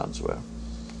as his sons were.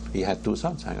 He had two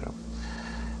sons hanging around.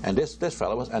 And this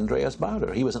fellow was Andreas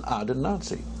Baader. He was an ardent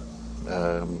Nazi.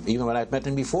 Even when I'd met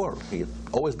him before, he had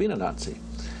always been a Nazi.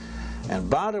 And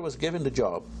Baader was given the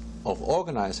job of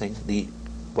organizing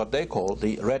what they called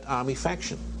the Red Army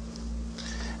faction.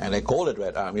 And they called it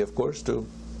Red Army, of course, to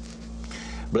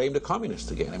blame the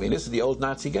communists again. I mean, this is the old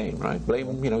Nazi game, right?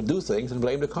 Blame, do things and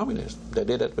blame the communists. They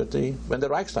did it when the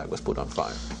Reichstag was put on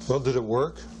fire. Well, did it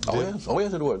work? Oh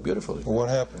yes, it worked beautifully. Well, what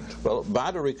happened? Well,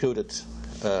 Baader recruited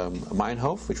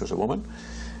Meinhof, which was a woman,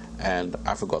 and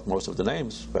I forgot most of the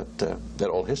names, but they're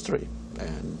all history.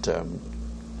 And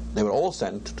they were all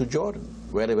sent to Jordan,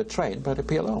 where they were trained by the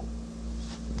PLO.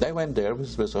 They went there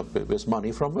with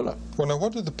money from Müller. Well, now,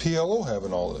 what did the PLO have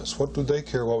in all this? What did they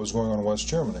care what was going on in West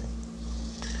Germany?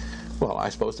 Well, I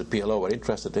suppose the PLO were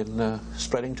interested in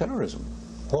spreading terrorism.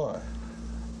 Why?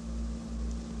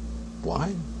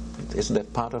 Why? Isn't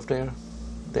that part of their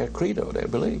credo, their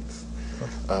belief?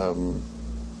 The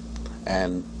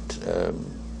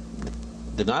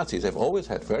Nazis have always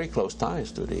had very close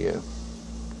ties to the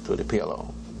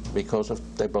PLO because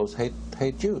they both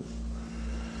hate Jews.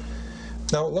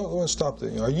 Now, let me stop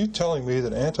there. Are you telling me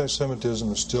that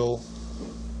anti-Semitism is still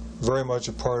very much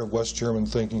a part of West German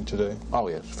thinking today? Oh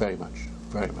yes, very much,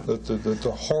 very much. That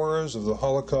the horrors of the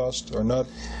Holocaust are not...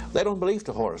 They don't believe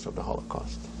the horrors of the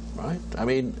Holocaust, right? I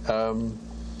mean,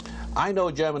 I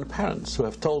know German parents who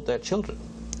have told their children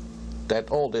that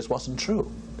all this wasn't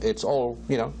true. It's all,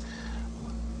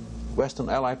 Western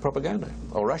Allied propaganda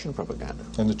or Russian propaganda.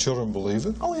 And the children believe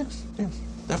it? Oh yes, yes,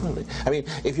 definitely. I mean,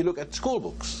 if you look at school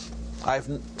books, I've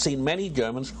seen many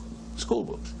German school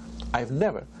books. I've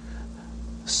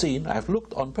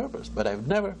looked on purpose, but I've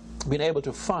never been able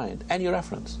to find any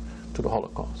reference to the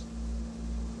Holocaust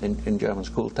in German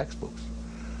school textbooks.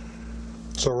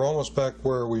 So we're almost back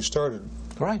where we started.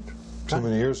 Right. Too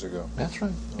many years ago. That's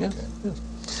right. Okay. Yes.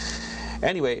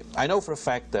 Anyway, I know for a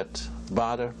fact that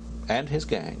Baader and his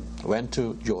gang went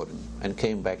to Jordan and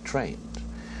came back trained.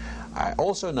 I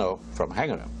also know from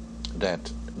Hengerer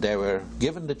that they were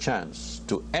given the chance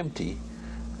to empty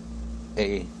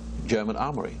a German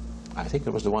armory. I think it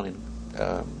was the one in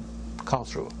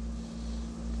Karlsruhe.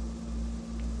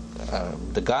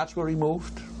 The guards were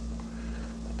removed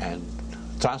and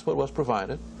transport was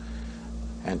provided,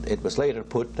 and it was later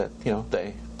put that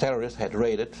the terrorists had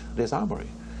raided this armory.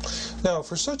 Now,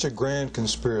 for such a grand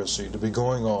conspiracy to be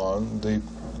going on,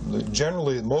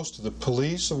 generally most of the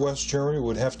police of West Germany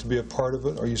would have to be a part of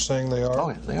it. Are you saying they are? Oh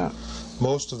yes, they are.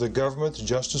 Most of the government, the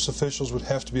justice officials would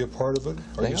have to be a part of it?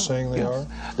 Are you saying they are?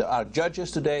 There are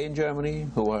judges today in Germany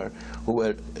who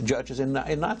were judges in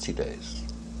Nazi days,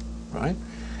 right?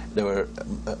 There were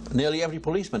nearly every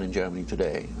policeman in Germany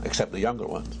today, except the younger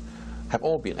ones, have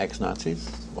all been ex-Nazis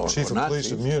or Chief of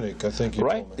Police of Munich, I think you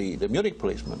right, told me. the Munich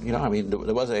policeman. I mean,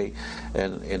 there was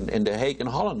in The Hague in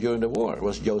Holland during the war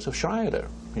was Joseph Schreier,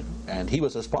 and he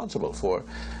was responsible for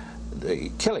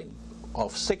the killing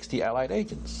of 60 Allied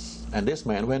agents. And this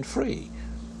man went free.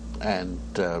 And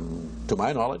to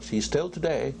my knowledge, he's still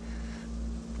today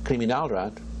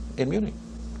Kriminalrat in Munich,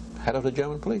 head of the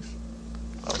German police,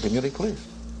 of the Munich police.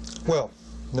 Well,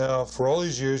 Now, for all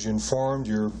these years, you informed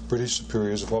your British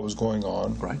superiors of what was going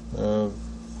on. Right.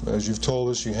 As you've told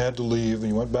us, you had to leave and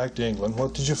you went back to England.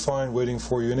 What did you find waiting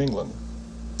for you in England?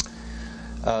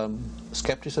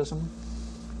 Skepticism,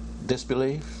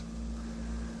 disbelief,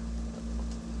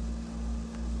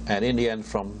 and in the end,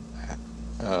 from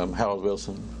Harold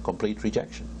Wilson, complete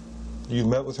rejection. You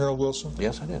met with Harold Wilson?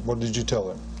 Yes, I did. What did you tell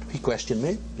him? He questioned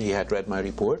me. He had read my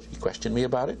report. He questioned me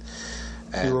about it.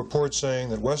 And your report saying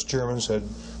that West Germans had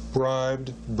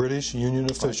bribed British Union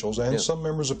officials and yes. some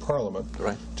members of Parliament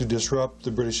Right. to disrupt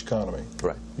the British economy.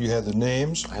 Right. You had the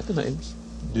names. I had the names.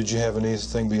 Did you have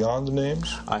anything beyond the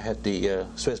names? I had the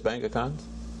Swiss bank account.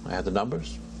 I had the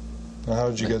numbers. Now, how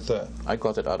did you get that? I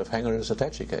got it out of Henger's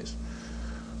attaché case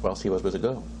whilst he was with a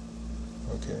girl.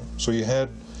 Okay. So you had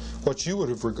what you would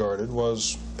have regarded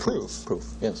was proof. Proof,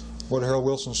 yes. What did Harold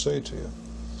Wilson say to you?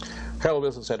 Harold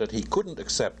Wilson said that he couldn't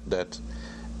accept that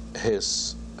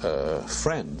his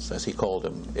friends, as he called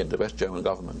them, in the West German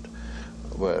government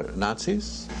were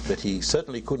Nazis, that he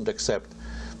certainly couldn't accept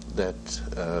that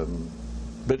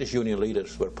British Union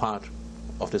leaders were part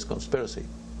of this conspiracy.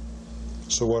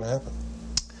 So what happened?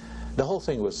 The whole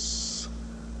thing was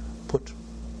put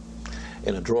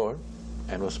in a drawer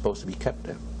and was supposed to be kept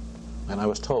there. And I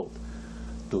was told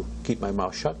to keep my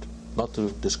mouth shut, not to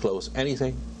disclose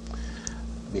anything,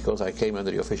 because I came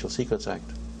under the Official Secrets Act.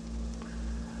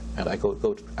 And I could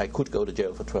go to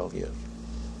jail for 12 years.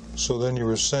 So then you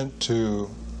were sent to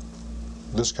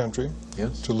this country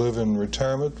Yes. to live in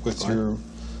retirement with Right. your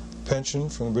pension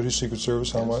from the British Secret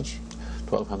Service. How Yes. much?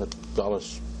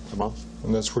 $1,200 a month.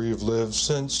 And that's where you've lived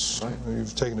since. Right.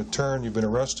 You've taken a turn, you've been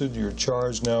arrested, you're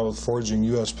charged now with forging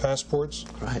U.S. passports.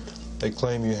 Right. They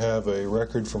claim you have a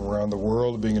record from around the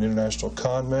world of being an international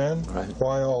con man. Right.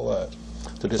 Why all that? To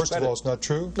First of discredit- all, it's not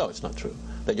true. No, it's not true.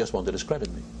 They just want to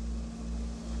discredit me.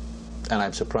 And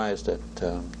I'm surprised that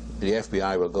the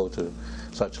FBI will go to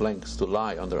such lengths to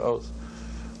lie under oath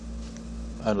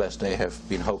unless they have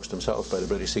been hoaxed themselves by the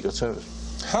British Secret Service.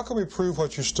 How can we prove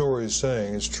what your story is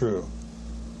saying is true?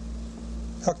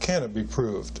 How can it be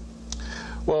proved?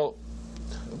 Well,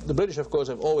 the British, of course,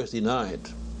 have always denied,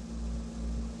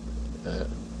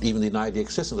 even denied the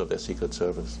existence of their Secret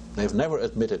Service. They've never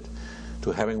admitted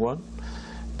to having one.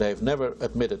 They've never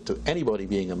admitted to anybody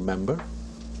being a member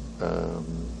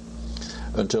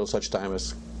until such time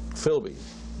as Philby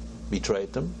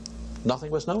betrayed them.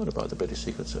 Nothing was known about the British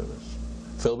Secret Service.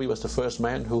 Philby was the first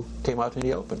man who came out in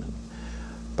the open and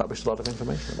published a lot of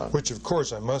information about it. Which, of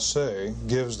course, I must say,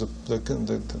 gives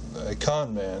a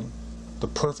con man the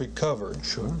perfect coverage.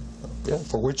 Sure. Yeah.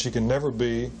 For which he can never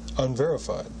be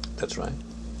unverified, That's right.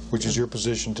 which is your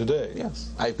position today. Yes.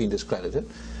 I've been discredited.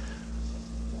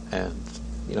 And,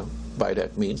 you know, by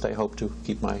that means I hope to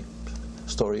keep my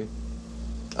story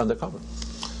undercover.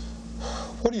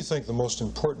 What do you think the most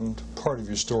important part of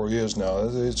your story is now?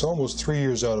 It's almost 3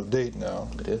 years out of date now.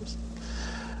 It is.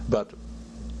 But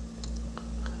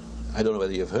I don't know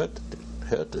whether you've heard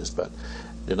this, but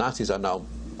the Nazis are now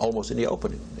almost in the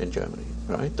open in Germany,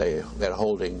 right? They're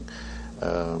holding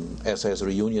SS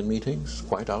reunion meetings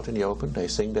quite out in the open. They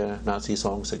sing their Nazi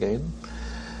songs again.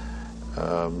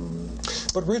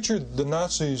 But Richard, the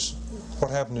Nazis, what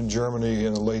happened in Germany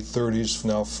in the late 30s,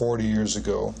 now 40 years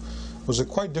ago, was a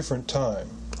quite different time.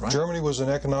 Right. Germany was in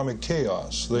economic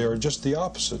chaos. They are just the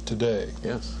opposite today.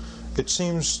 Yes. It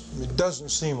doesn't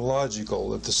seem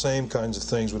logical that the same kinds of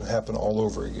things would happen all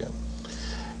over again.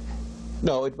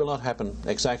 No, it will not happen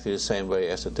exactly the same way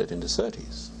as it did in the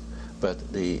 30s.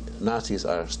 But the Nazis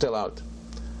are still out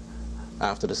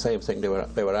after the same thing they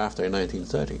were after in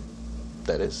 1930.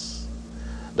 That is,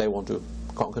 they want to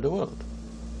conquer the world.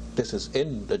 This is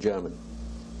in the German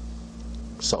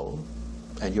soul,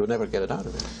 and you'll never get it out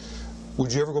of it.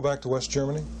 Would you ever go back to West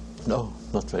Germany? No,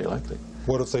 not very likely.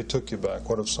 What if they took you back?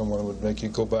 What if someone would make you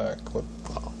go back? What,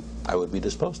 Well, I would be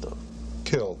disposed of.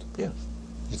 killed? Yes,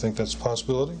 You think that's a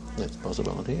possibility? that's a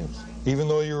possibility, yes. Even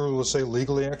though you were, let's say,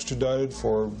 legally extradited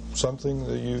for something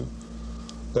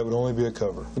that would only be a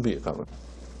cover? It would be a cover.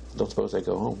 Don't suppose they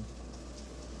go home.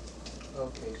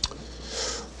 Okay.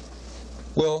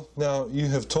 Well, now, you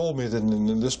have told me that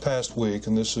in this past week,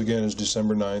 and this again is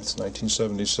December 9th,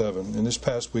 1977, in this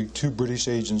past week, 2 British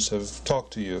agents have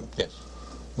talked to you. Yes.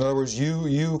 In other words,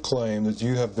 you claim that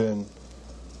you have been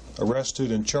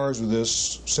arrested and charged with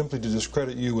this simply to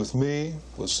discredit you with me,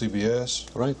 with CBS,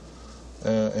 Right.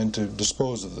 and to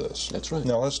dispose of this. That's right.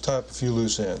 Now, let's tie up a few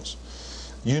loose ends.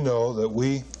 You know that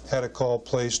we had a call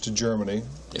placed to Germany,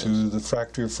 Yes. to the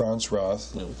factory of Franz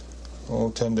Rath, Yes.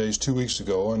 10 days, 2 weeks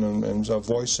ago, and a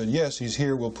voice said, yes, he's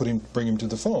here, we'll bring him to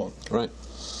the phone. Right.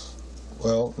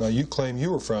 Well, now you claim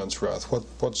you were Franz Rath.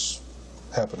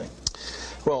 happening?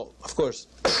 Well, of course,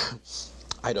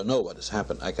 I don't know what has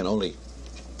happened. I can only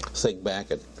think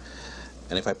back and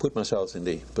if I put myself in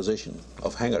the position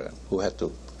of Hangerer, who had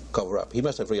to cover up, he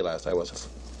must have realized I was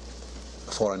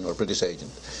a foreign or British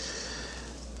agent.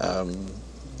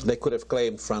 They could have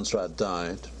claimed Francois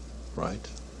died, right,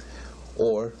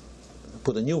 or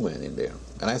put a new man in there.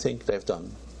 And I think they've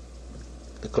done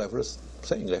the cleverest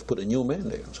thing. They've put a new man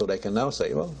there, so they can now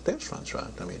say, well, there's Francois.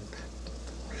 I mean.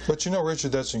 But you know,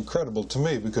 Richard, that's incredible to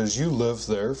me, because you lived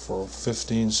there for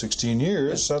 15, 16 years.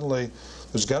 Yeah. Suddenly,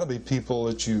 there's got to be people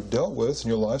that you dealt with in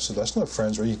your life said, that's not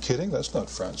Francois. Are you kidding? That's not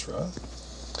Francois.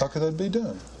 How could that be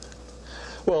done?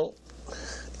 Well,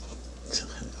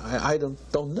 I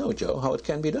don't know, Joe, how it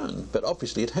can be done, but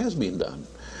obviously it has been done.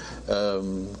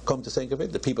 Come to think of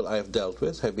it, the people I have dealt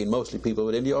with have been mostly people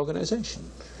within the organization,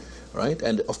 right?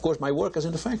 And of course my workers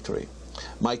in the factory.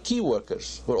 My key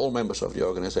workers were all members of the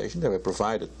organization. They were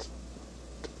provided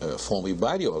for me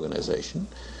by the organization.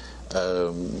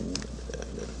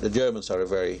 The Germans are a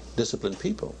very disciplined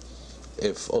people.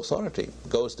 If authority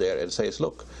goes there and says,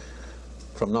 look,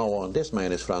 from now on this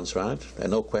man is Francois,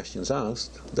 and no questions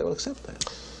asked, they will accept that.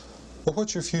 Well,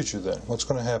 what's your future then? What's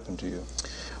going to happen to you?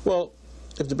 Well,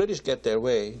 if the British get their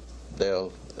way,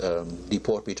 they'll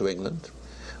deport me to England,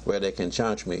 where they can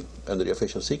charge me under the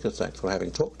Official Secrets Act for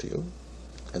having talked to you,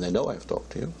 and they know I've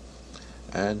talked to you,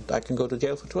 and I can go to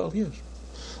jail for 12 years.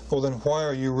 Well, then why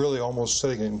are you really almost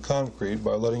setting it in concrete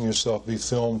by letting yourself be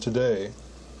filmed today?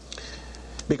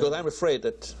 Because I'm afraid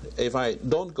that if I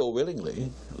don't go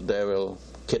willingly, they will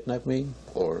kidnap me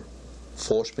or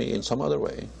force me in some other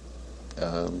way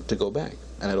to go back,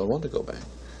 and I don't want to go back.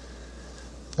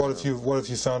 What if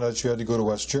you found out you had to go to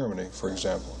West Germany, for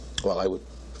example? Well, I would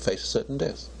face a certain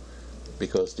death,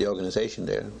 because the organization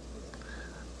there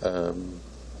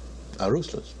are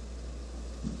ruthless.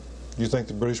 Do you think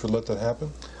the British would let that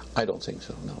happen? I don't think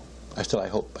so. No, I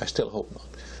still hope not.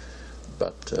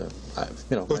 But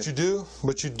you know. But you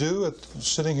do.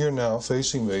 Sitting here now,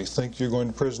 facing me, think you're going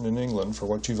to prison in England for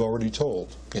what you've already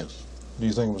told. Yes. Do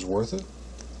you think it was worth it?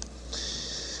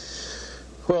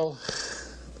 Well,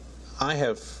 I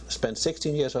have spent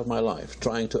 16 years of my life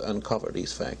trying to uncover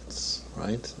these facts,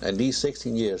 right? And these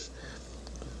 16 years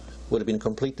would have been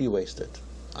completely wasted.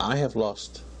 I have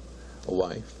lost a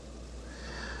wife.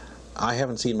 I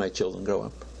haven't seen my children grow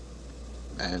up.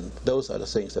 And those are the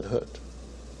things that hurt.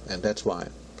 And that's why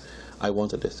I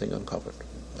wanted this thing uncovered.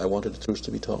 I wanted the truth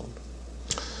to be told.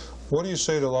 What do you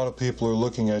say to a lot of people who are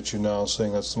looking at you now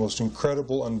saying that's the most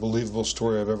incredible, unbelievable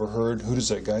story I've ever heard? Who does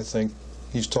that guy think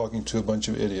he's talking to? A bunch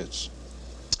of idiots.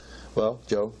 Well,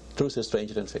 Joe, truth is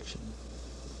stranger than fiction,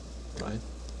 right?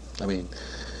 I mean,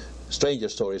 stranger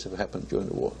stories have happened during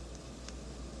the war,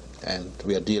 and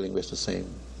we are dealing with the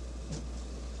same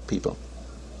people.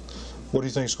 What do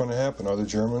you think is going to happen? Are the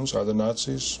Germans, are the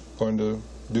Nazis going to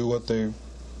do what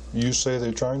you say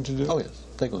they're trying to do? Oh yes,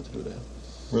 they're going to do that.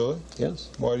 Really? Yes.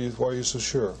 Why are you so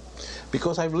sure?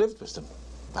 Because I've lived with them.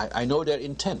 I know their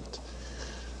intent.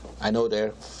 I know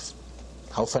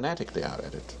how fanatic they are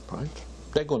at it, right?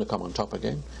 They're going to come on top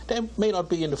again. They may not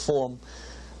be in the form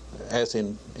as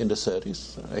in the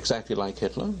 30s, exactly like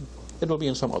Hitler. It will be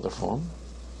in some other form.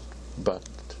 But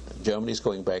Germany is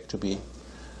going back to be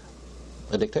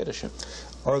a dictatorship.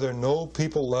 Are there no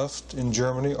people left in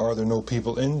Germany? Are there no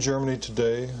people in Germany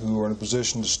today who are in a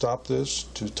position to stop this,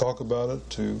 to talk about it,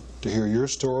 to hear your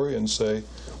story and say,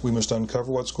 we must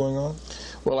uncover what's going on?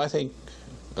 Well, I think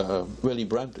Willy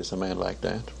Brandt is a man like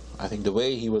that. I think the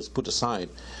way he was put aside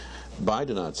by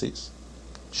the Nazis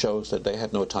shows that they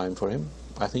had no time for him.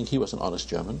 I think he was an honest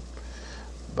German.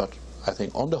 But I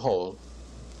think on the whole,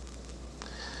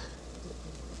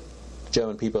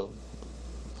 German people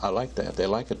are like that. They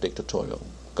like a dictatorial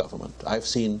government. I've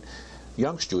seen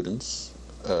young students,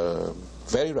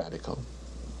 very radical,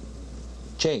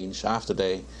 change after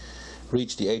they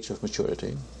reach the age of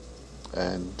maturity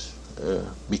and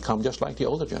become just like the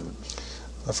older Germans.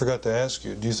 I forgot to ask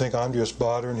you, do you think Andreas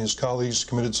Baader and his colleagues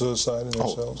committed suicide in their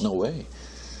cells? No way.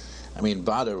 I mean,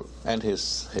 Baader and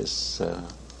his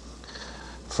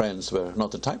friends were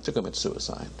not the type to commit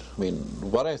suicide. I mean,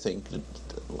 what I think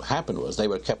happened was they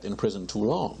were kept in prison too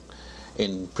long.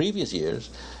 In previous years,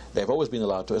 they've always been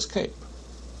allowed to escape.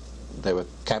 They were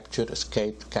captured,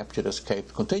 escaped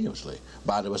continuously.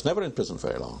 Baader was never in prison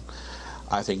very long.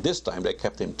 I think this time they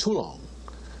kept him too long.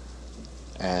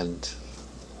 And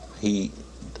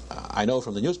I know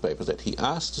from the newspapers that he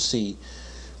asked to see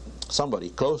somebody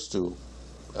close to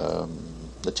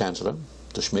the Chancellor,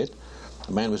 to Schmidt,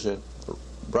 a man with a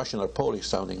Russian or Polish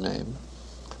sounding name,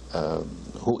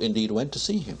 who indeed went to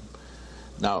see him.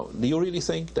 Now, do you really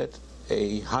think that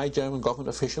a high German government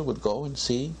official would go and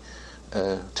see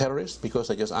terrorists because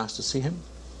they just asked to see him.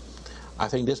 I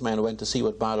think this man went to see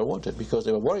what Bader wanted because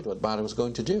they were worried what Bader was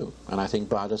going to do. And I think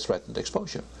Bader threatened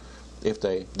exposure if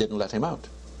they didn't let him out.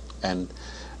 And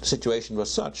the situation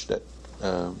was such that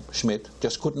Schmidt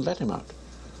just couldn't let him out.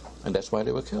 And that's why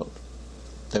they were killed.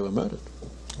 They were murdered.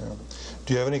 Yeah.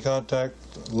 Do you have any contact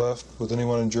left with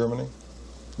anyone in Germany?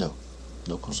 No.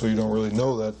 No contact. So you don't really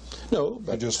know that? No.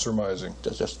 You're just surmising?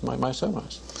 That's just my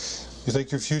surmise. You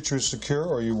think your future is secure,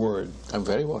 or are you worried? I'm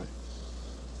very worried.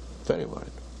 Very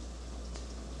worried.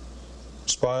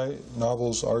 Spy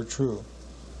novels are true.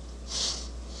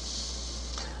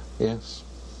 Yes.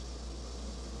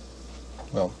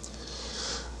 Well,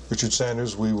 Richard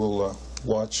Saunders, we will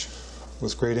watch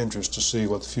with great interest to see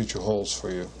what the future holds for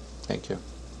you. Thank you.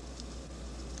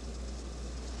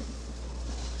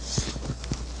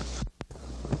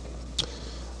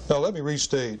 Now let me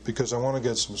restate, because I want to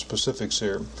get some specifics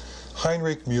here.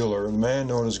 Heinrich Müller, the man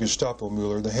known as Gestapo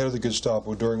Müller, the head of the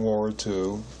Gestapo during World War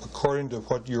II, according to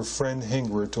what your friend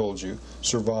Hingerer told you,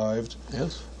 survived,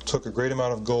 Yes. took a great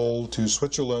amount of gold to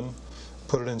Switzerland,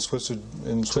 put it in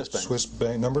Swiss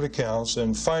bank numbered accounts,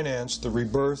 and financed the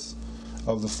rebirth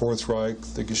of the Fourth Reich,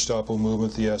 the Gestapo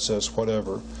movement, the SS,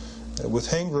 whatever, with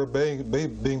Hingerer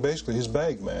being basically his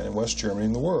bag man in West Germany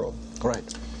and the world. Right.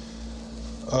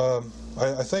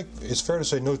 I think it's fair to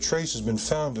say no trace has been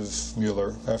found of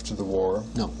Müller after the war.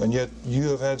 No. And yet you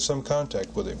have had some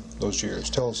contact with him those years.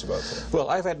 Tell us about that. Well,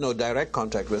 I've had no direct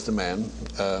contact with the man.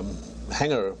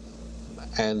 Hingerer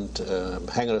and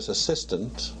Hingerer's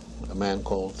assistant, a man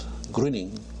called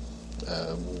Grüning,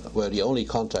 were the only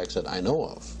contacts that I know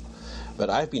of. But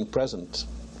I've been present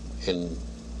in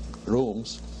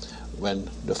rooms when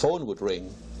the phone would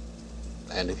ring,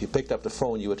 and if you picked up the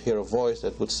phone you would hear a voice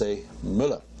that would say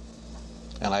Müller.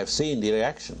 And I've seen the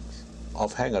reactions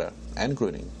of Hingerer and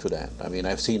Grüning to that. I mean,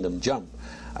 I've seen them jump.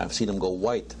 I've seen them go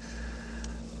white.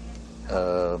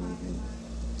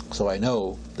 So I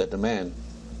know that the man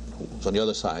who was on the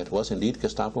other side was indeed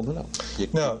Gestapo Müller.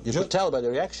 You could tell by the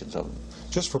reactions of him.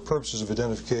 Just for purposes of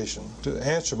identification, to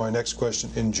answer my next question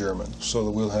in German, so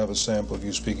that we'll have a sample of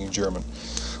you speaking German.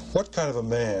 What kind of a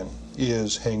man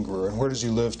is Hingerer, and where does he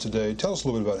live today? Tell us a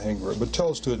little bit about Hingerer, but tell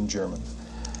us to it in German.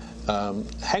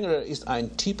 Hingerer ist ein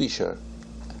typischer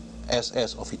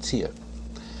SS-Offizier.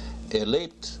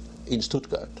 Lebt in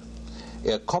Stuttgart.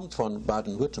 Kommt von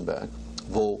Baden-Württemberg,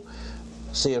 wo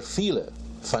sehr viele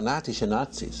fanatische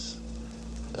Nazis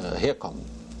herkommen.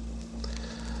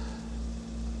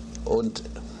 Und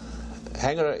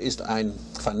Hingerer ist ein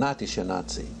fanatischer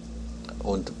Nazi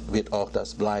und wird auch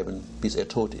das bleiben, bis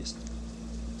tot ist.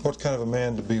 What kind of a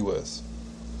man to be with?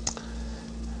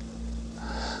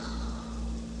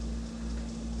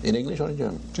 In English or in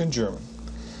German? In German.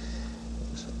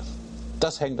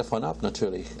 Das hängt davon ab,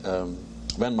 natürlich.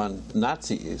 Wenn man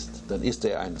Nazi ist, dann ist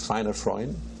ein feiner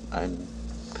Freund, ein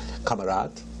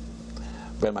Kamerad.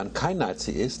 Wenn man kein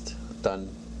Nazi ist, dann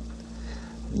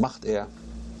macht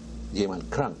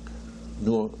jemand krank,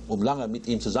 nur lange mit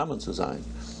ihm zusammen zu sein.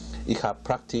 Ich habe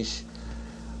praktisch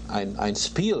ein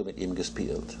Spiel mit ihm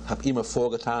gespielt, habe immer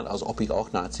vorgetan, als ob ich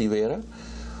auch Nazi wäre.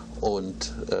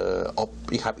 Und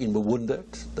ich habe ihn bewundert,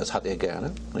 das hat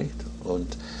gerne, nicht?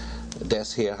 Und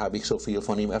desher habe ich so viel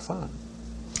von ihm erfahren.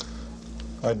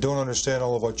 I don't understand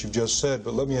all of what you've just said,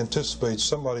 but let me anticipate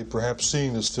somebody perhaps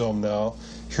seeing this film now,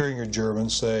 hearing your German,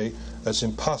 say, that's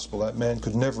impossible, that man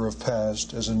could never have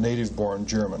passed as a native-born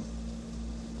German.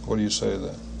 What do you say to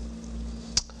that?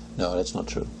 No, that's not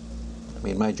true. I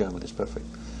mean, my German is perfect.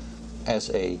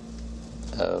 As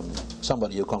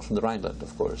somebody who comes from the Rhineland,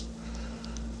 of course.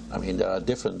 I mean, there are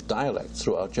different dialects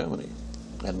throughout Germany,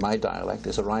 and my dialect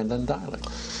is a Rhineland dialect.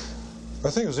 I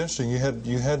think it was interesting.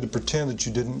 You had to pretend that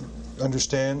you didn't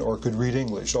understand or could read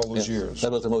English all those years.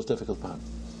 That was the most difficult part.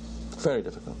 Very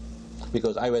difficult,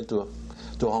 because I went to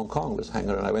Hong Kong with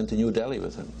Hingerer, and I went to New Delhi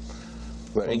with him,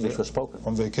 where English was spoken.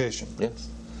 On vacation. Yes.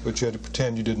 But you had to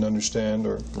pretend you didn't understand,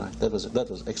 or. Right. That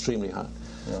was extremely hard.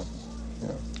 Yeah.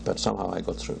 Yeah. But somehow I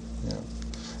got through. Yeah.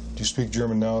 Do you speak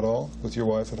German now at all with your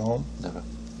wife at home? Never.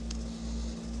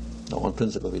 No, on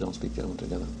principle, we don't speak German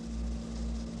together.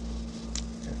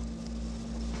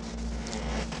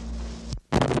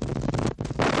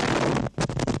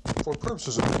 For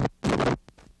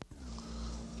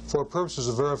purposes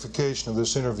of verification of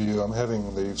this interview, I'm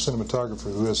having the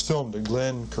cinematographer who has filmed it,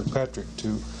 Glenn Kirkpatrick,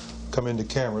 to come into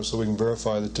camera so we can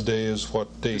verify that today is what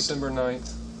date? December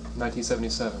 9th,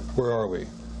 1977. Where are we?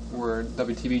 We're at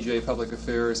WTVJ Public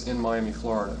Affairs in Miami,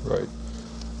 Florida. Right.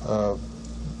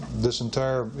 This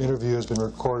entire interview has been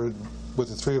recorded with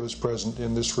the three of us present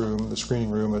in this room, the screening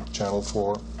room at Channel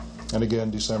 4. and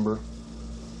again December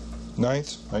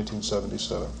 9th,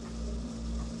 1977.